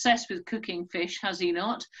slightly obsessed with cooking fish, has he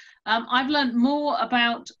not? I've learned more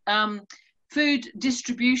about food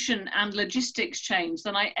distribution and logistics chains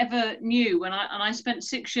than I ever knew when I spent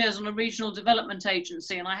 6 years on a regional development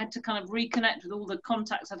agency, and I had to kind of reconnect with all the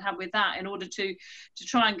contacts I'd had with that in order to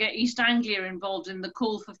try and get East Anglia involved in the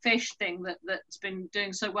call for fish thing that's been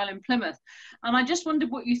doing so well in Plymouth. And I just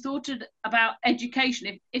wondered what you thought about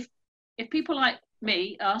education. If people like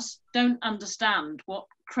me, us, don't understand what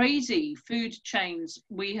crazy food chains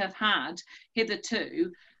we have had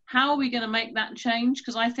hitherto, how are we going to make that change?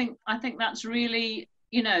 Because I think that's really,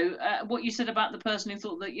 what you said about the person who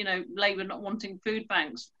thought that, Labour not wanting food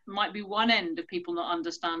banks might be one end of people not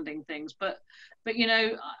understanding things. But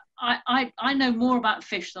I know more about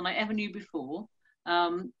fish than I ever knew before.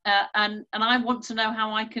 And I want to know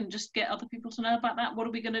how I can just get other people to know about that. What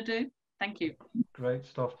are we going to do? Thank you. Great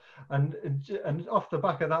stuff. And off the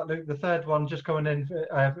back of that, Luke, the third one just coming in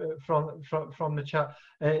from the chat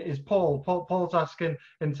is Paul. Paul's asking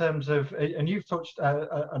in terms of, and you've touched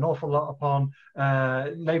an awful lot upon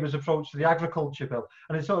Labour's approach to the agriculture bill,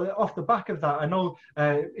 and it's off the back of that. I know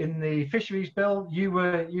in the fisheries bill, you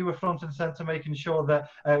were front and centre making sure that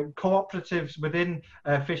cooperatives within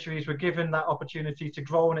fisheries were given that opportunity to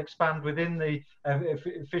grow and expand within the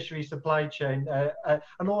fishery supply chain,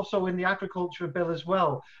 and also in the agriculture bill as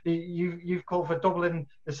well. You've called for doubling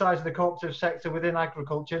the size of the cooperative sector within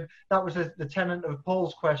agriculture. That was the tenet of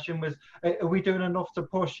Paul's question, was are we doing enough to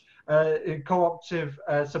push cooperative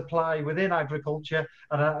supply within agriculture?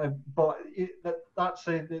 And but that's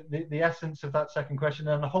the essence of that second question,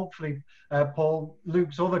 and hopefully Paul,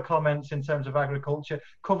 Luke's other comments in terms of agriculture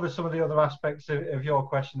cover some of the other aspects of your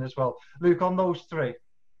question as well. Luke, on those three.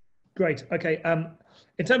 Great. Okay.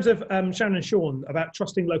 In terms of Sharon and Sean about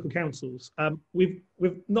trusting local councils, we've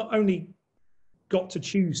not only got to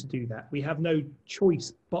choose to do that, we have no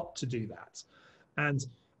choice but to do that. And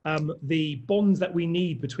the bonds that we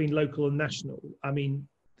need between local and national, I mean,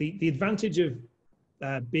 the advantage of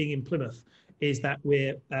being in Plymouth is that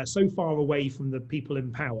we're so far away from the people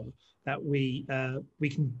in power that we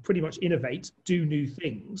can pretty much innovate, do new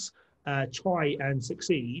things, try and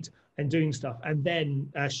succeed and doing stuff, and then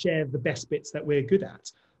share the best bits that we're good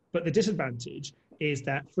at. But the disadvantage is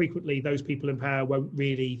that frequently those people in power won't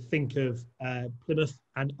really think of Plymouth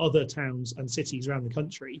and other towns and cities around the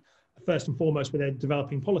country first and foremost when they're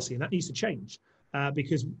developing policy, and that needs to change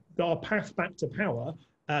because our path back to power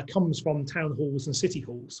comes from town halls and city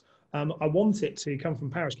halls. I want it to come from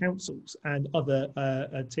parish councils and other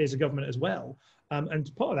tiers of government as well.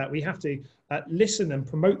 And part of that, we have to listen and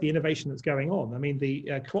promote the innovation that's going on. I mean,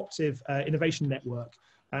 the Cooperative Innovation Network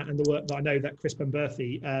and the work that I know that Chris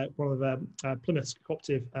Benberthy, one of Plymouth's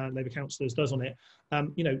cooperative Labour councillors, does on it,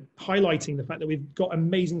 you know, highlighting the fact that we've got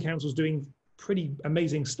amazing councils doing pretty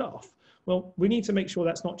amazing stuff. Well, we need to make sure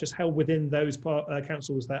that's not just held within those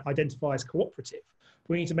councils that identify as cooperative.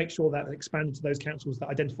 We need to make sure that expanded to those councils that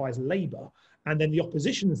identify as Labour, and then the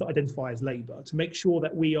oppositions that identify as Labour, to make sure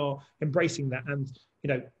that we are embracing that. And you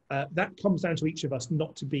know, that comes down to each of us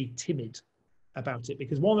not to be timid about it,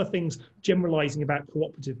 because one of the things generalising about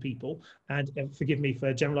cooperative people, and forgive me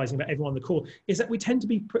for generalising about everyone on the call, is that we tend to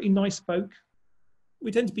be pretty nice folk.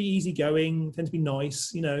 We tend to be easygoing, tend to be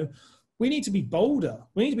nice. You know, we need to be bolder.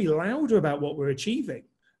 We need to be louder about what we're achieving.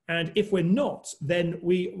 And if we're not, then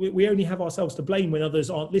we only have ourselves to blame when others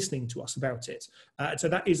aren't listening to us about it. So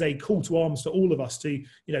that is a call to arms to all of us to, you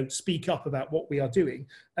know, speak up about what we are doing.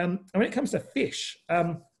 And when it comes to fish,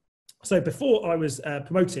 so before I was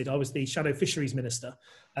promoted, I was the Shadow Fisheries Minister.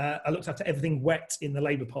 I looked after everything wet in the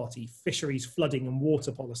Labour Party, fisheries, flooding and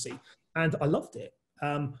water policy. And I loved it.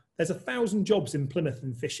 There's 1,000 jobs in Plymouth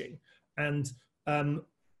in fishing. And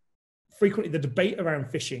frequently the debate around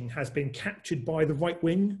fishing has been captured by the right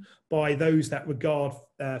wing, by those that regard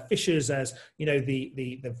fishers as, you know,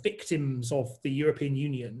 the victims of the European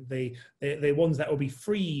Union, the ones that will be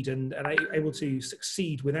freed and able to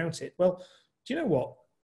succeed without it. Well, do you know what?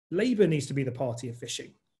 Labour needs to be the party of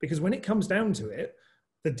fishing, because when it comes down to it,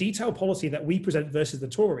 the detailed policy that we present versus the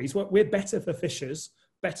Tories, well, we're better for fishers,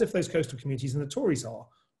 better for those coastal communities than the Tories are.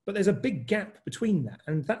 But there's a big gap between that.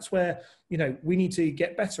 And that's where, you know, we need to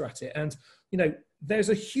get better at it. And, you know, there's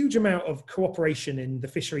a huge amount of cooperation in the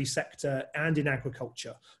fishery sector and in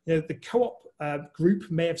agriculture. You know, the co-op group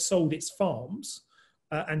may have sold its farms.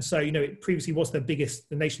 And so, you know, it previously was the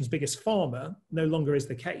nation's biggest farmer, no longer is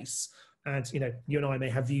the case. And, you know, you and I may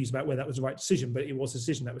have views about whether that was the right decision, but it was a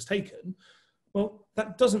decision that was taken. Well,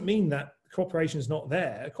 that doesn't mean that cooperation is not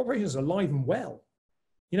there. Cooperation is alive and well.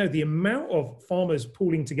 You know, the amount of farmers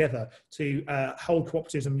pooling together to hold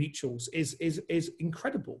cooperatives and mutuals is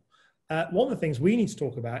incredible. One of the things we need to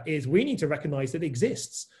talk about is we need to recognise that it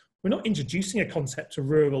exists. We're not introducing a concept to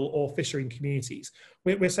rural or fishing communities.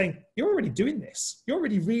 We're saying, you're already doing this. You're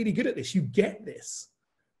already really good at this. You get this.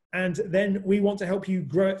 And then we want to help you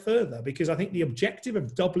grow it further, because I think the objective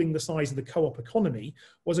of doubling the size of the co-op economy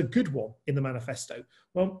was a good one in the manifesto.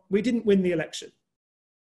 Well, we didn't win the election.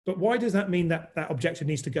 But why does that mean that that objective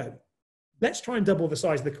needs to go? Let's try and double the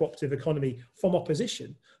size of the cooperative economy from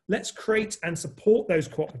opposition. Let's create and support those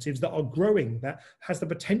cooperatives that are growing, that has the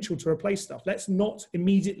potential to replace stuff. Let's not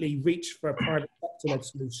immediately reach for a private sector-led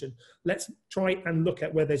solution. Let's try and look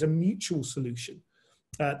at where there's a mutual solution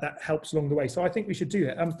that helps along the way. So I think we should do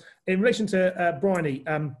it. In relation to Bryony,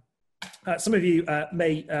 some of you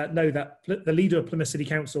may know that the leader of Plymouth City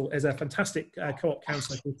Council is a fantastic co-op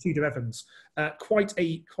councillor called Tudor Evans. Quite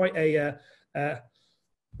a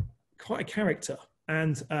character,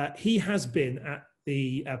 And he has been at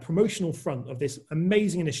the promotional front of this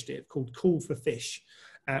amazing initiative called Call for Fish,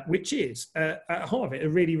 which is, at heart of it, a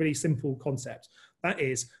really, really simple concept. That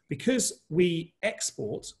is, because we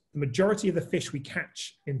export the majority of the fish we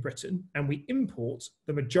catch in Britain and we import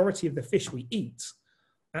the majority of the fish we eat,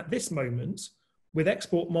 at this moment, with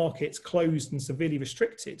export markets closed and severely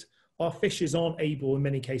restricted, our fishers aren't able in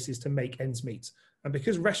many cases to make ends meet. And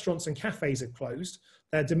because restaurants and cafes are closed,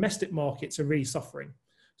 their domestic markets are really suffering.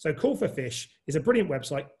 So Call for Fish is a brilliant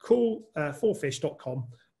website, call4fish.com,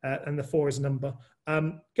 and the 4 is a number.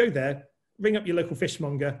 Go there, ring up your local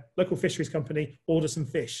fishmonger, local fisheries company, order some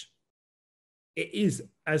fish. It is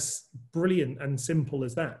as brilliant and simple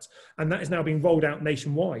as that. And that is now being rolled out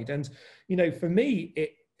nationwide. And, you know, for me,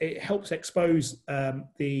 it helps expose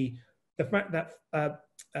the fact that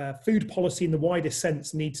food policy in the widest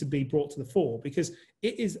sense needs to be brought to the fore, because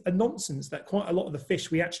it is a nonsense that quite a lot of the fish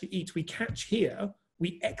we actually eat, we catch here,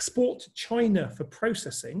 we export to China for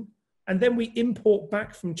processing, and then we import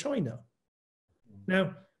back from China.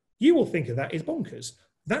 Now, you will think of that as bonkers.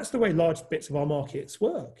 That's the way large bits of our markets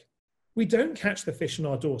work. We don't catch the fish on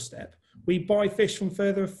our doorstep. We buy fish from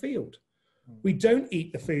further afield. We don't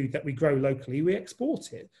eat the food that we grow locally, we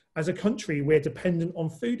export it. As a country, we're dependent on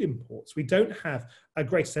food imports. We don't have a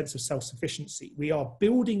great sense of self-sufficiency. We are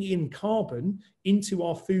building in carbon into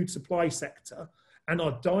our food supply sector, and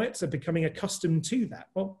our diets are becoming accustomed to that.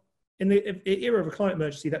 Well, in the era of a climate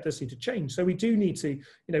emergency, that does seem to change. So we do need to,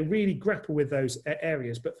 really grapple with those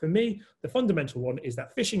areas. But for me, the fundamental one is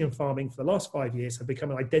that fishing and farming for the last 5 years have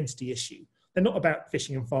become an identity issue. They're not about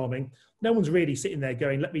fishing and farming. No one's really sitting there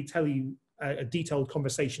going, let me tell you a detailed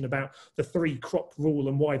conversation about the 3-crop rule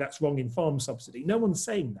and why that's wrong in farm subsidy. No one's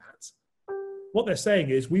saying that. What they're saying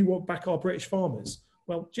is, we want back our British farmers.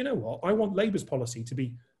 Well, do you know what? I want Labour's policy to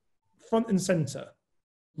be front and centre,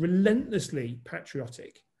 relentlessly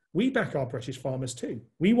patriotic. We back our British farmers too.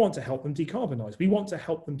 We want to help them decarbonise. We want to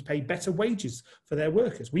help them to pay better wages for their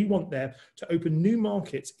workers. We want them to open new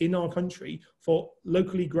markets in our country for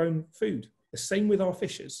locally grown food. The same with our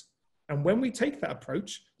fishers. And when we take that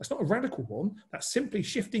approach, that's not a radical one, that's simply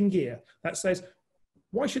shifting gear. That says,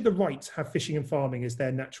 why should the right have fishing and farming as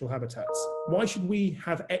their natural habitats? Why should we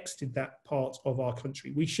have exited that part of our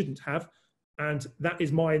country? We shouldn't have. And that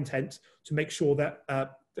is my intent, to make sure that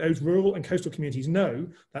those rural and coastal communities know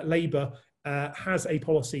that Labour has a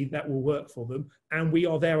policy that will work for them, and we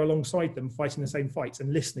are there alongside them, fighting the same fights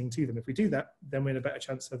and listening to them. If we do that, then we're in a better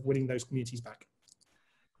chance of winning those communities back.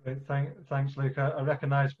 Great, thanks, Luke. I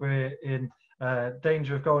recognise we're in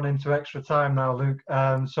danger of going into extra time now, Luke.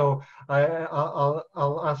 So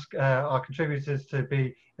I'll ask our contributors to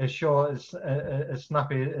be as short, as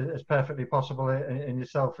snappy, as perfectly possible, in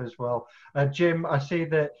yourself as well. Jim, I see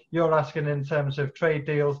that you're asking in terms of trade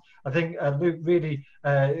deals. I think Luke really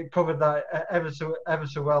covered that ever so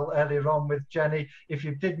well earlier on with Jenny. If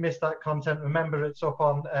you did miss that content, remember it's up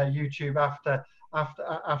on YouTube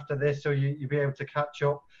after this, so you'll be able to catch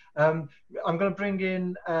up. I'm going to bring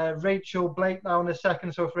in Rachel Blake now in a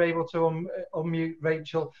second, so if we're able to unmute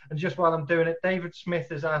Rachel. And just while I'm doing it, David Smith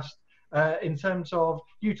has asked, in terms of,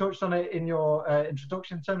 you touched on it in your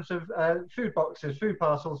introduction, in terms of food boxes, food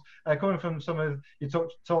parcels, coming from some of, you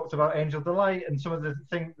talked about Angel Delight and some of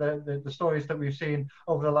the stories that we've seen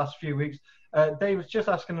over the last few weeks. David's just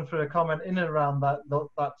asking for a comment in and around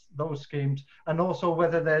those schemes, and also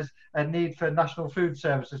whether there's a need for national food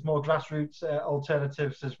services, more grassroots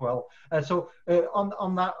alternatives as well. So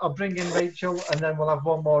on that, I'll bring in Rachel, and then we'll have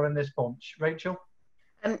one more in this bunch. Rachel?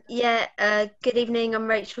 Good evening. I'm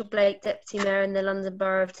Rachel Blake, Deputy Mayor in the London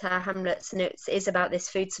Borough of Tower Hamlets, and it is about this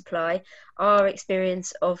food supply. Our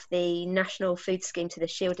experience of the National Food Scheme to the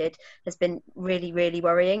Shielded has been really, really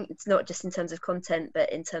worrying. It's not just in terms of content,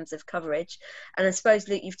 but in terms of coverage. And I suppose,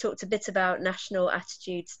 Luke, you've talked a bit about national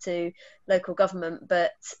attitudes to local government,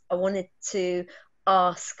 but I wanted to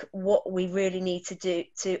ask what we really need to do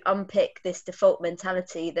to unpick this default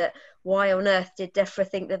mentality that why on earth did DEFRA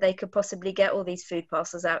think that they could possibly get all these food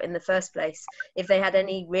parcels out in the first place? If they had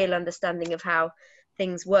any real understanding of how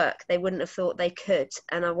things work, they wouldn't have thought they could.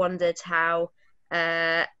 And I wondered how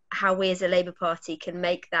we as a Labour Party can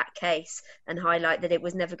make that case and highlight that it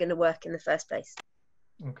was never going to work in the first place.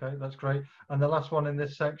 Okay, that's great. And the last one in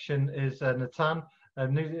this section is Natan. Are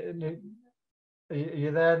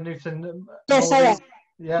you there, Newton? Yes, I am.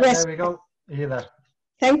 Yeah, yes. There we go. Are you there?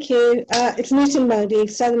 Thank you. It's Newton Modi,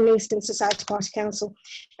 Southern Eastern Society Party Council.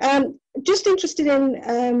 Just interested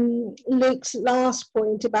in Luke's last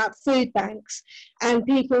point about food banks and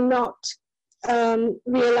people not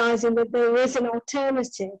realising that there is an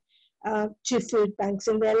alternative to food banks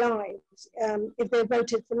in their lives if they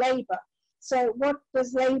voted for Labour. So what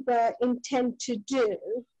does Labour intend to do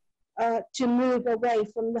to move away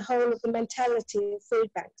from the whole of the mentality of food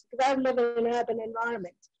banks? Because I live in an urban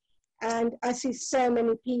environment and I see so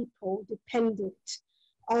many people dependent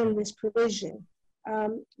on this provision.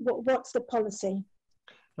 What's the policy?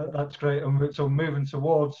 That's great. And so moving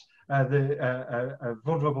towards the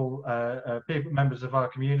vulnerable people, members of our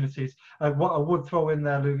communities. What I would throw in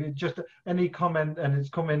there, Luke, just any comment, and it's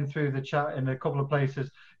come in through the chat in a couple of places,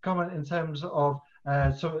 comment in terms of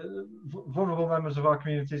vulnerable members of our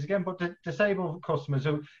communities again, but disabled customers.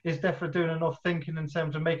 So is DEFRA doing enough thinking in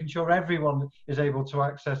terms of making sure everyone is able to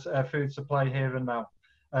access food supply here and now?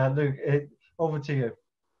 Luke, over to you.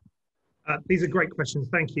 These are great questions,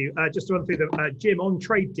 thank you. Just to run through them, Jim, on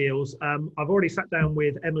trade deals, I've already sat down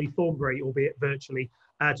with Emily Thornberry, albeit virtually,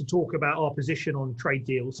 to talk about our position on trade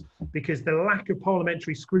deals, because the lack of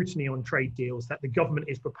parliamentary scrutiny on trade deals that the government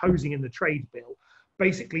is proposing in the trade bill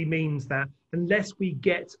basically means that unless we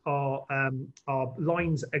get our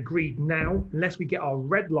lines agreed now, unless we get our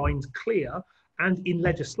red lines clear and in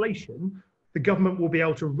legislation, the government will be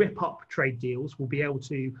able to rip up trade deals, will be able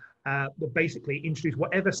to basically introduce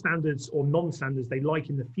whatever standards or non-standards they like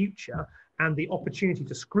in the future, and the opportunity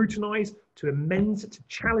to scrutinise, to amend, to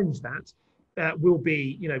challenge that will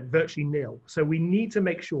be, virtually nil. So we need to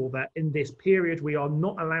make sure that in this period we are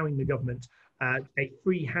not allowing the government a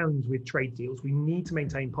free hand with trade deals. We need to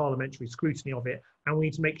maintain parliamentary scrutiny of it, and we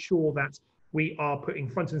need to make sure that we are putting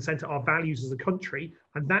front and centre our values as a country,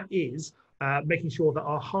 and that is making sure that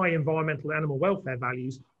our high environmental and animal welfare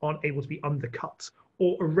values aren't able to be undercut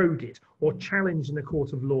or eroded or challenged in the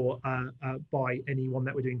court of law by anyone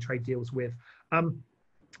that we're doing trade deals with. The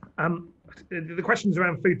questions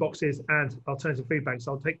around food boxes and alternative food banks,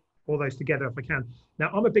 I'll take all those together if I can. Now,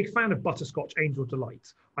 I'm a big fan of Butterscotch Angel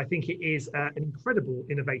Delight. I think it is an incredible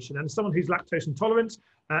innovation. And as someone who's lactose intolerant,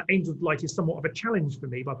 Angel Delight is somewhat of a challenge for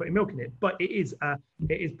me by putting milk in it, but it is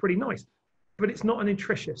pretty nice. But it's not a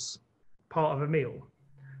nutritious part of a meal.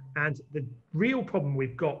 And the real problem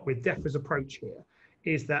we've got with DEFRA's approach here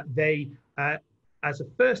is that they, as a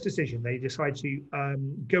first decision, they decide to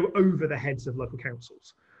go over the heads of local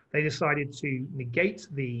councils. They decided to negate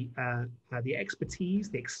the expertise,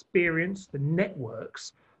 the experience, the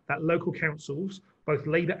networks that local councils, both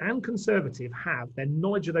Labour and Conservative, have, their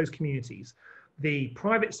knowledge of those communities. The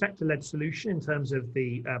private sector-led solution in terms of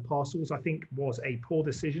the parcels, I think, was a poor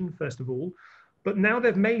decision, first of all. But now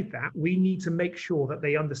they've made that, we need to make sure that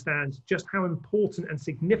they understand just how important and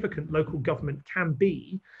significant local government can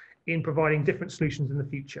be in providing different solutions in the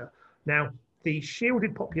future. Now, the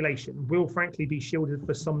shielded population will frankly be shielded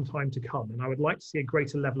for some time to come. And I would like to see a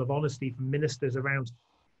greater level of honesty from ministers around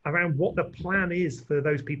what the plan is for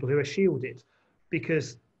those people who are shielded.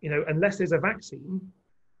 Because, unless there's a vaccine,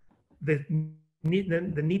 the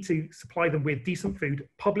need to supply them with decent food,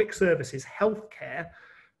 public services, healthcare,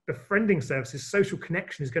 befriending services, social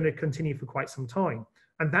connection is going to continue for quite some time.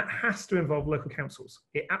 And that has to involve local councils.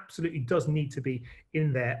 It absolutely does need to be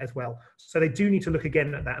in there as well. So they do need to look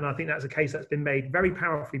again at that. And I think that's a case that's been made very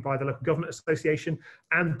powerfully by the Local Government Association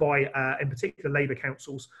and by, in particular, Labour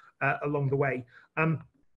councils along the way.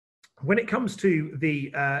 When it comes to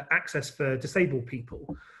the access for disabled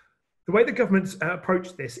people, the way the government's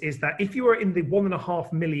approached this is that if you are in the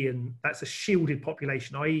 1.5 million, that's a shielded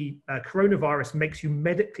population, i.e. coronavirus makes you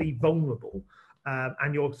medically vulnerable,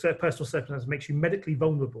 and your personal circumstances makes you medically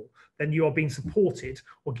vulnerable, then you are being supported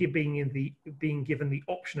or being given the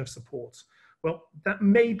option of support. Well, that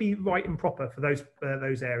may be right and proper for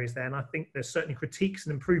those areas there, and I think there's certainly critiques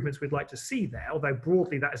and improvements we'd like to see there, although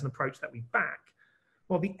broadly that is an approach that we back.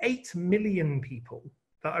 Well, the 8 million people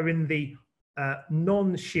that are in the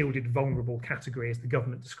non-shielded vulnerable category, as the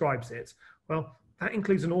government describes it, well, that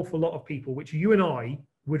includes an awful lot of people which you and I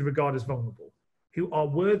would regard as vulnerable, who are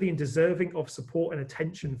worthy and deserving of support and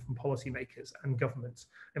attention from policymakers and governments.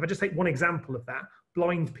 If I just take one example of that,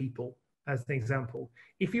 blind people as an example.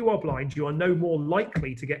 If you are blind, you are no more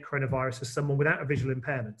likely to get coronavirus as someone without a visual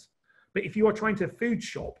impairment. But if you are trying to food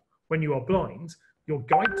shop when you are blind, your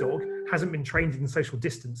guide dog hasn't been trained in social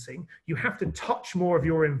distancing. You have to touch more of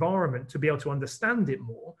your environment to be able to understand it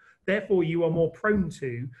more. Therefore, you are more prone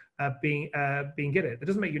to being get it. That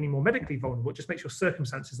doesn't make you any more medically vulnerable. It just makes your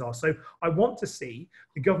circumstances are. So I want to see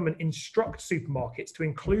the government instruct supermarkets to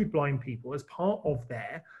include blind people as part of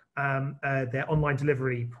their online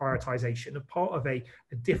delivery prioritisation, a part of a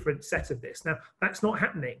different set of this. Now, that's not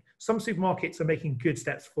happening. Some supermarkets are making good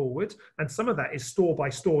steps forward, and some of that is store by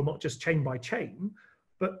store, not just chain by chain.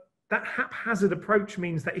 But that haphazard approach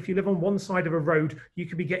means that if you live on one side of a road, you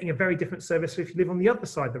could be getting a very different service if you live on the other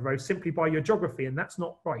side of the road simply by your geography, and that's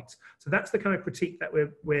not right. So that's the kind of critique that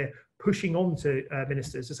we're pushing on to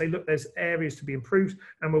ministers to say, look, there's areas to be improved,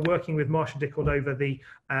 and we're working with Marsha Dickold over the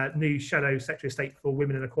new Shadow Secretary of State for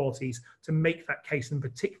Women and Equalities to make that case, in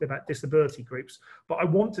particular about disability groups. But I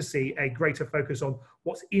want to see a greater focus on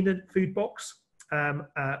what's in a food box,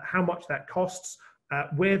 how much that costs,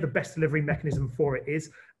 where the best delivery mechanism for it is.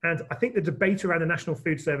 And I think the debate around the National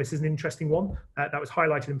Food Service is an interesting one that was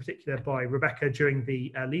highlighted in particular by Rebecca during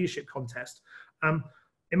the leadership contest.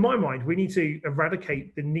 In my mind, we need to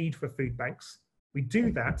eradicate the need for food banks. We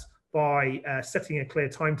do that by setting a clear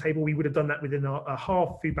timetable. We would have done that within our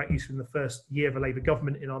half food bank use in the first year of a Labour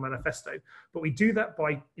government in our manifesto. But we do that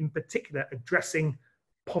by, in particular, addressing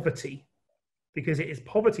poverty, because it is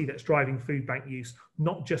poverty that's driving food bank use,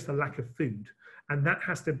 not just the lack of food. And that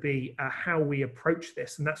has to be how we approach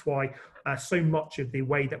this. And that's why so much of the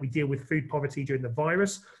way that we deal with food poverty during the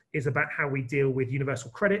virus is about how we deal with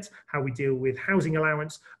universal credit, how we deal with housing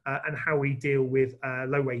allowance, and how we deal with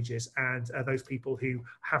low wages and those people who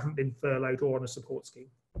haven't been furloughed or on a support scheme.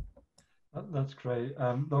 That's great.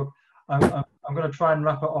 Look, I'm going to try and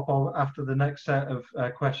wrap it up after the next set of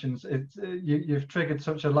questions. You've triggered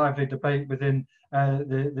such a lively debate within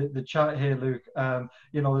the chat here, Luke.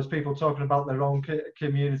 You know, there's people talking about their own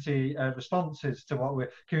community responses to what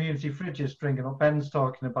we're community fridges bringing up. Ben's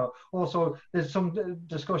talking about. Also, there's some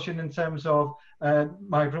discussion in terms of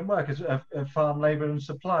migrant workers, farm labour and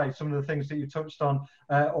supply. Some of the things that you touched on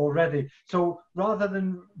already. So rather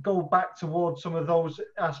than go back towards some of those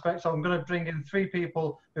aspects, I'm going to bring in three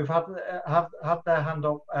people who've had their hand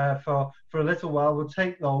up for a little while. We'll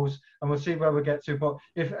take those and we'll see where we get to. But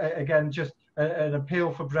if again, just an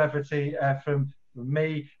appeal for brevity from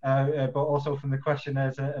me, but also from the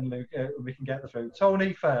questionnaires and Luke, we can get through.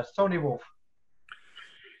 Tony first. Tony Wolf.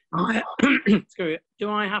 Do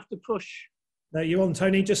I have to push? No, you're on,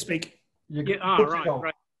 Tony. Just speak. Right.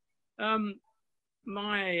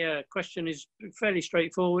 My question is fairly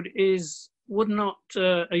straightforward. Would not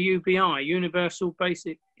a UBI, Universal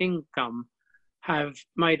Basic Income, have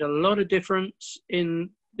made a lot of difference in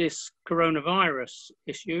this coronavirus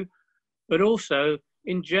issue, but also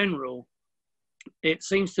in general? It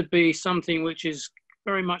seems to be something which is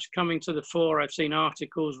very much coming to the fore. I've seen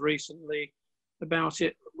articles recently about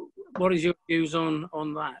it. What is your views on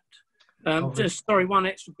that? Just one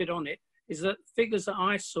extra bit on it is that figures that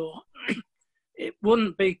I saw, it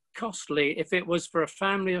wouldn't be costly if it was for a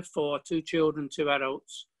family of 4, 2 children, 2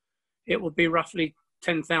 adults. It would be roughly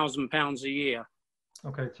 £10,000 a year.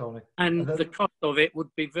 Okay, Tony. And the cost of it would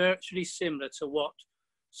be virtually similar to what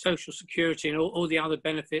Social Security and all the other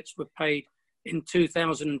benefits were paid in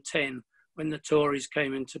 2010 when the Tories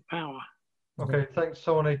came into power. Okay, thanks,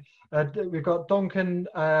 Tony. We've got Duncan,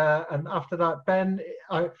 and after that, Ben.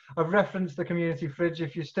 I've referenced the community fridge.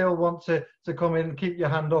 If you still want to come in, keep your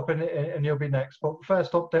hand up and you'll be next. But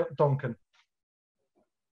first up, Duncan.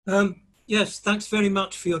 Yes, thanks very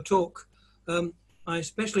much for your talk. I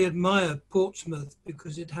especially admire Portsmouth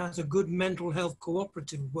because it has a good mental health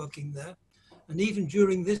cooperative working there. And even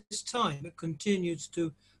during this time, it continues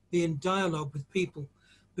to be in dialogue with people.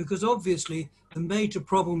 Because obviously the major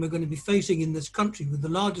problem we're going to be facing in this country with the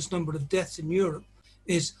largest number of deaths in Europe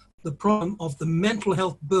is the problem of the mental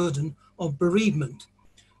health burden of bereavement.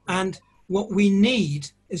 And what we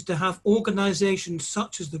need is to have organizations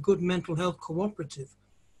such as the Good Mental Health Cooperative,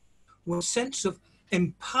 where a sense of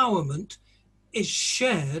empowerment is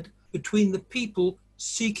shared between the people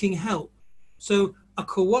seeking help. So a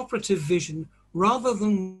cooperative vision rather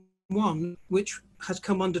than one which has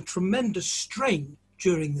come under tremendous strain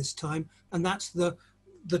during this time, and that's the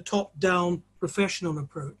top-down professional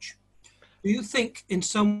approach. Do you think in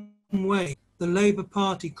some way the Labour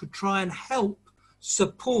Party could try and help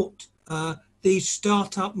support these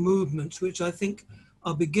start-up movements, which I think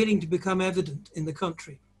are beginning to become evident in the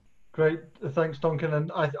country? Great, thanks, Duncan.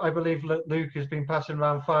 And I believe Luke has been passing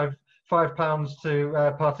around £5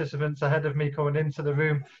 to participants ahead of me coming into the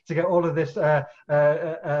room to get all of this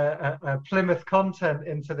Plymouth content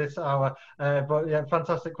into this hour. But yeah,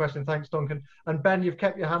 fantastic question. Thanks, Duncan. And Ben, you've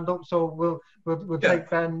kept your hand up, so we'll take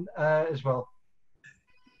Ben as well.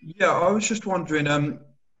 Yeah, I was just wondering,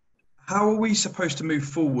 how are we supposed to move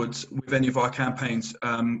forwards with any of our campaigns?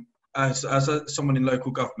 As someone in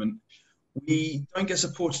local government, we don't get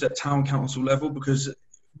supported at town council level because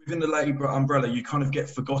within the Labour umbrella, you kind of get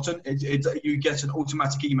forgotten. You get an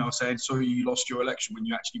automatic email saying, sorry, you lost your election when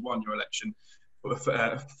you actually won your election,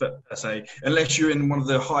 per se. Unless you're in one of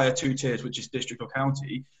the higher 2 tiers, which is district or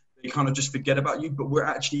county, they kind of just forget about you. But we're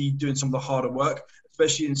actually doing some of the harder work,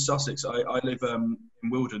 especially in Sussex. I live in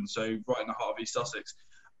Wilden, so right in the heart of East Sussex.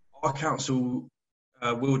 Our council,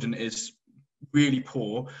 Wilden, is really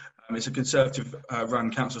poor. It's a Conservative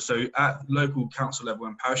run council, so at local council level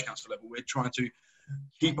and parish council level, we're trying to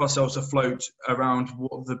keep ourselves afloat around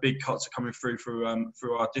what the big cuts are coming through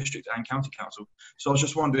our district and county council. So I was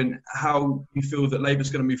just wondering how you feel that Labour's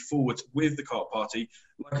going to move forward with the Co-op Party.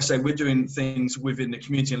 Like I say, we're doing things within the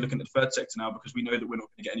community and looking at the third sector now because we know that we're not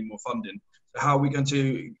going to get any more funding. So how are we going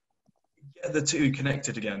to get the two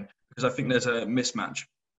connected again? Because I think there's a mismatch.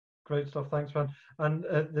 Great stuff, thanks, man. And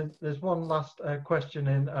there's one last question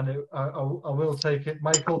in, and I will take it.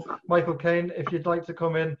 Michael Kane, if you'd like to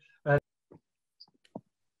come in.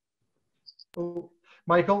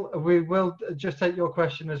 Michael, we will just take your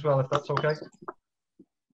question as well, if that's okay.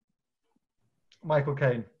 Michael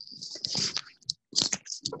Kane.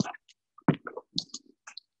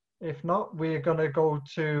 If not, we're going to go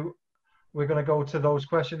to those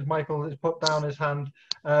questions. Michael has put down his hand.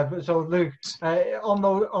 So Luke,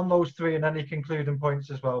 on those three, and any concluding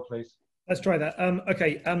points as well, please. Let's try that.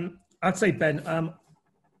 Okay. I'd say, Ben,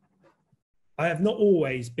 I have not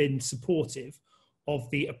always been supportive of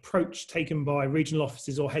the approach taken by regional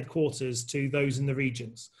offices or headquarters to those in the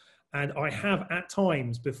regions. And I have at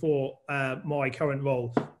times before my current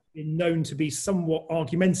role been known to be somewhat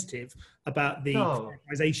argumentative about the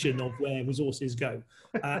prioritization of where resources go.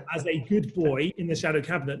 As a good boy in the shadow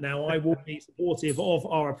cabinet now, I will be supportive of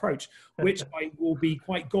our approach, which I will be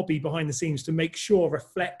quite gobby behind the scenes to make sure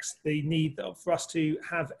reflects the need for us to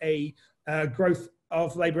have a growth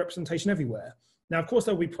of Labour representation everywhere. Now, of course,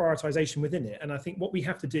 there will be prioritisation within it. And I think what we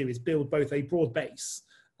have to do is build both a broad base,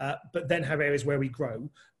 but then have areas where we grow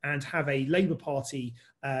and have a Labour Party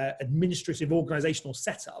administrative organisational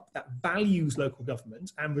setup that values local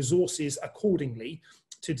government and resources accordingly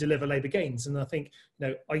to deliver Labour gains. And I think,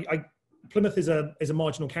 you know, Plymouth is a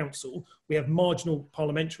marginal council. We have marginal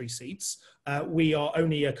parliamentary seats. We are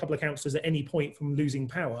only a couple of councillors at any point from losing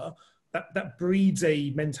power. That breeds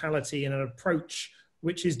a mentality and an approach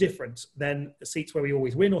which is different than seats where we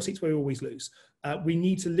always win or seats where we always lose. We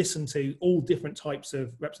need to listen to all different types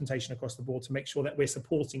of representation across the board to make sure that we're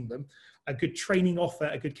supporting them. A good training offer,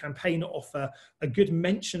 a good campaign offer, a good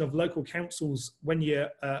mention of local councils when you're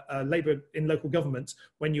Labour in local government,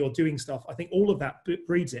 when you're doing stuff. I think all of that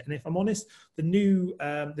breeds it. And if I'm honest, the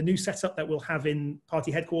new setup that we'll have in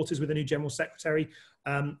party headquarters with a new general secretary,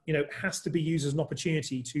 you know, has to be used as an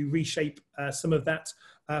opportunity to reshape some of that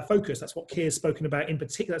focus. That's what Keir's spoken about in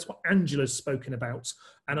particular. That's what Angela's spoken about.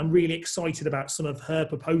 And I'm really excited about some of her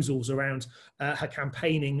proposals around her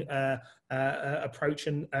campaigning approach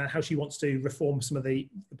and how she wants to reform some of the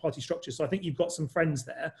party structures. So I think you've got some friends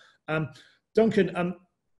there. Duncan,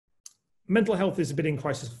 mental health has been in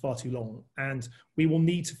crisis for far too long, and we will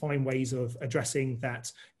need to find ways of addressing that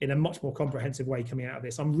in a much more comprehensive way coming out of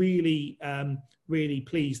this. I'm really, really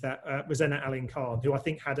pleased that Rosanna Allen Khan, who I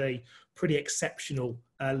think had a pretty exceptional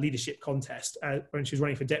leadership contest when she was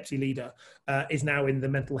running for deputy leader, is now in the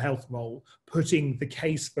mental health role, putting the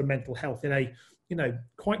case for mental health in a, you know,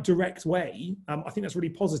 quite direct way. I think that's really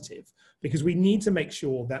positive because we need to make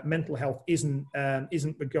sure that mental health isn't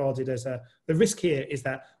regarded as the risk here is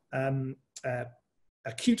that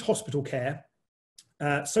acute hospital care,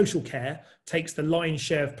 social care takes the lion's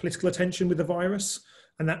share of political attention with the virus,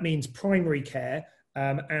 and that means primary care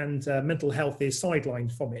and mental health is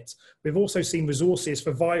sidelined from it. We've also seen resources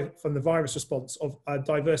from the virus response of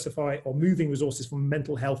diversify or moving resources from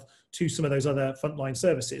mental health to some of those other frontline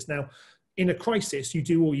services. Now, in a crisis, you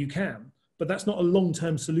do all you can, but that's not a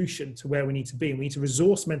long-term solution to where we need to be. And we need to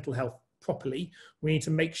resource mental health properly. We need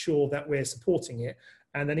to make sure that we're supporting it.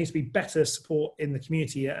 And there needs to be better support in the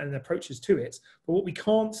community and approaches to it. But what we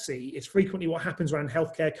can't see is frequently what happens around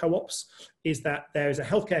healthcare co-ops is that there is a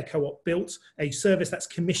healthcare co-op built, a service that's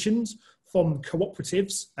commissioned from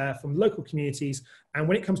cooperatives, from local communities. And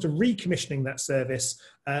when it comes to recommissioning that service,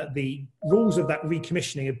 the rules of that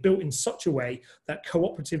recommissioning are built in such a way that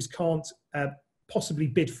cooperatives can't possibly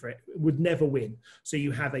bid for it, would never win. So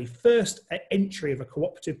you have a first entry of a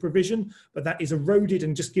cooperative provision, but that is eroded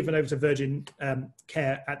and just given over to Virgin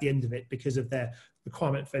Care at the end of it because of their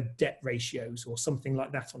requirement for debt ratios or something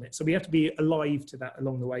like that on it. So we have to be alive to that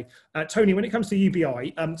along the way. Tony, when it comes to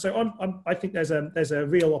UBI, I think there's a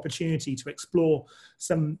real opportunity to explore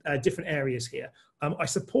some different areas here. I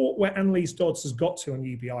support where Annalise Dodds has got to on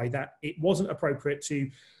UBI, that it wasn't appropriate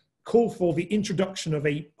to call for the introduction of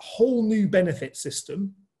a whole new benefit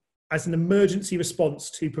system as an emergency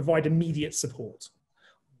response to provide immediate support.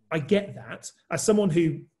 I get that. As someone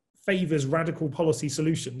who favours radical policy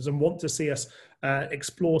solutions and want to see us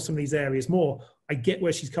explore some of these areas more, I get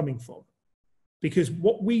where she's coming from. Because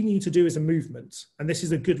what we need to do as a movement, and this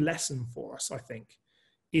is a good lesson for us, I think,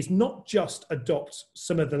 is not just adopt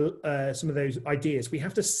some of those ideas. We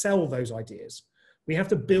have to sell those ideas. We have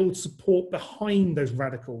to build support behind those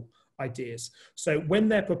radical ideas. So when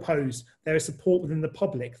they're proposed, there is support within the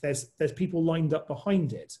public. There's people lined up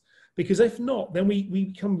behind it. Because if not, then we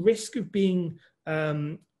become risk of being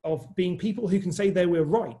people who can say they were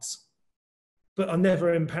right, but are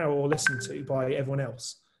never empowered or listened to by everyone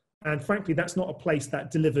else. And frankly, that's not a place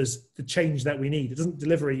that delivers the change that we need. It doesn't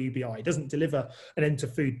deliver a UBI. It doesn't deliver an end to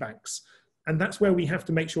food banks. And that's where we have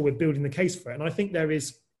to make sure we're building the case for it. And I think there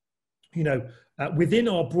is, within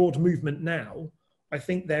our broad movement now, I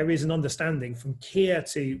think there is an understanding from Keir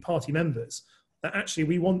to party members that actually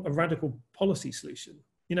we want a radical policy solution.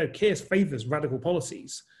 Keir favours radical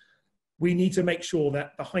policies. We need to make sure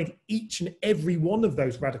that behind each and every one of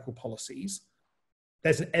those radical policies,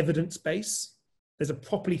 there's an evidence base, there's a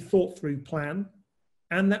properly thought through plan,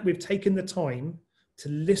 and that we've taken the time to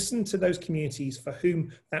listen to those communities for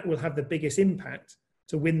whom that will have the biggest impact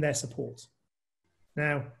to win their support.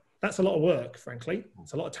 Now, that's a lot of work, frankly.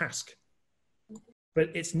 It's a lot of task, but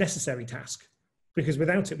it's necessary task, because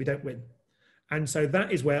without it, we don't win. And so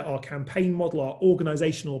that is where our campaign model, our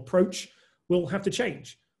organizational approach will have to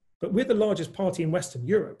change. But we're the largest party in Western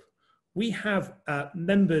Europe. We have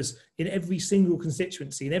members in every single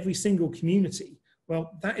constituency, in every single community.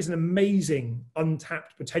 Well, that is an amazing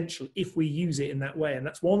untapped potential if we use it in that way. And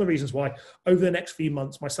that's one of the reasons why over the next few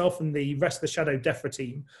months, myself and the rest of the Shadow DEFRA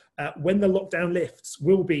team, when the lockdown lifts,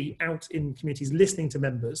 will be out in communities listening to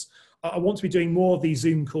members. I want to be doing more of these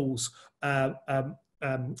Zoom calls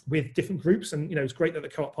with different groups. And, it's great that the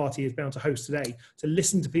Co-op Party is bound to host today, to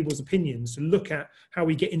listen to people's opinions, to look at how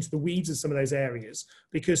we get into the weeds of some of those areas,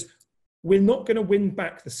 because we're not going to win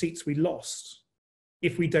back the seats we lost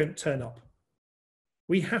if we don't turn up.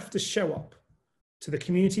 We have to show up to the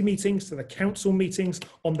community meetings, to the council meetings,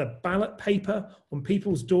 on the ballot paper, on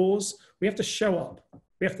people's doors. We have to show up.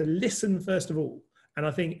 We have to listen first of all. And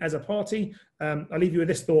I think as a party, I'll leave you with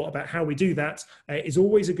this thought about how we do that. It's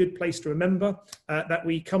always a good place to remember that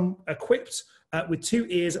we come equipped with 2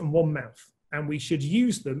 ears and 1 mouth. And we should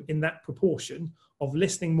use them in that proportion of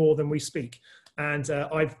listening more than we speak. And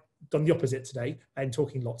I've done the opposite today and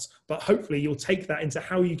talking lots, but hopefully you'll take that into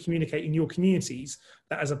how you communicate in your communities,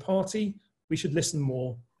 that as a party, we should listen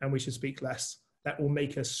more and we should speak less. That will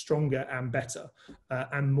make us stronger and better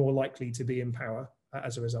and more likely to be in power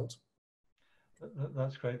as a result.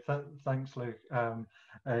 That's great. Thanks, Luke.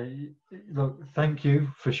 Look, thank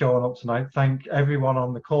you for showing up tonight. Thank everyone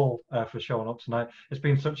on the call for showing up tonight. It's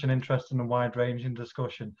been such an interesting and wide-ranging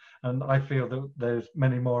discussion, and I feel that there's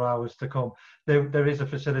many more hours to come. There is a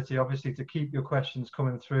facility, obviously, to keep your questions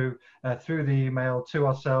coming through the email to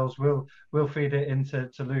ourselves. We'll feed it into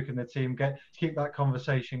Luke and the team. Keep that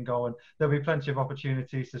conversation going. There'll be plenty of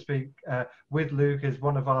opportunities to speak with Luke as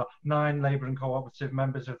one of our 9 Labour and cooperative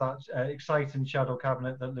members of that exciting shadow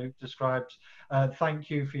cabinet that Luke described. Thank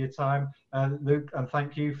you for your time, Luke, and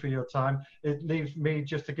thank you for your time. It leaves me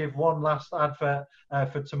just to give one last advert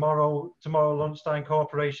for tomorrow lunchtime,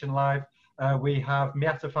 Corporation Live. We have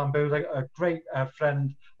Miata Fambula, a great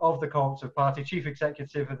friend of the Co-operative Party, Chief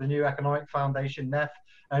Executive of the New Economic Foundation, NEF,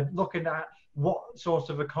 looking at what sort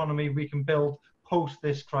of economy we can build post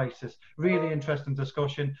this crisis. Really interesting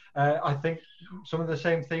discussion. I think some of the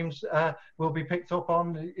same themes will be picked up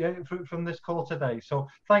on from this call today. So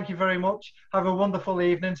thank you very much. Have a wonderful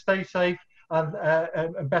evening. Stay safe,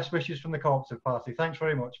 and best wishes from the Co-operative Party. Thanks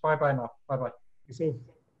very much. Bye bye now. Bye bye. See you soon.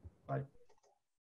 Bye.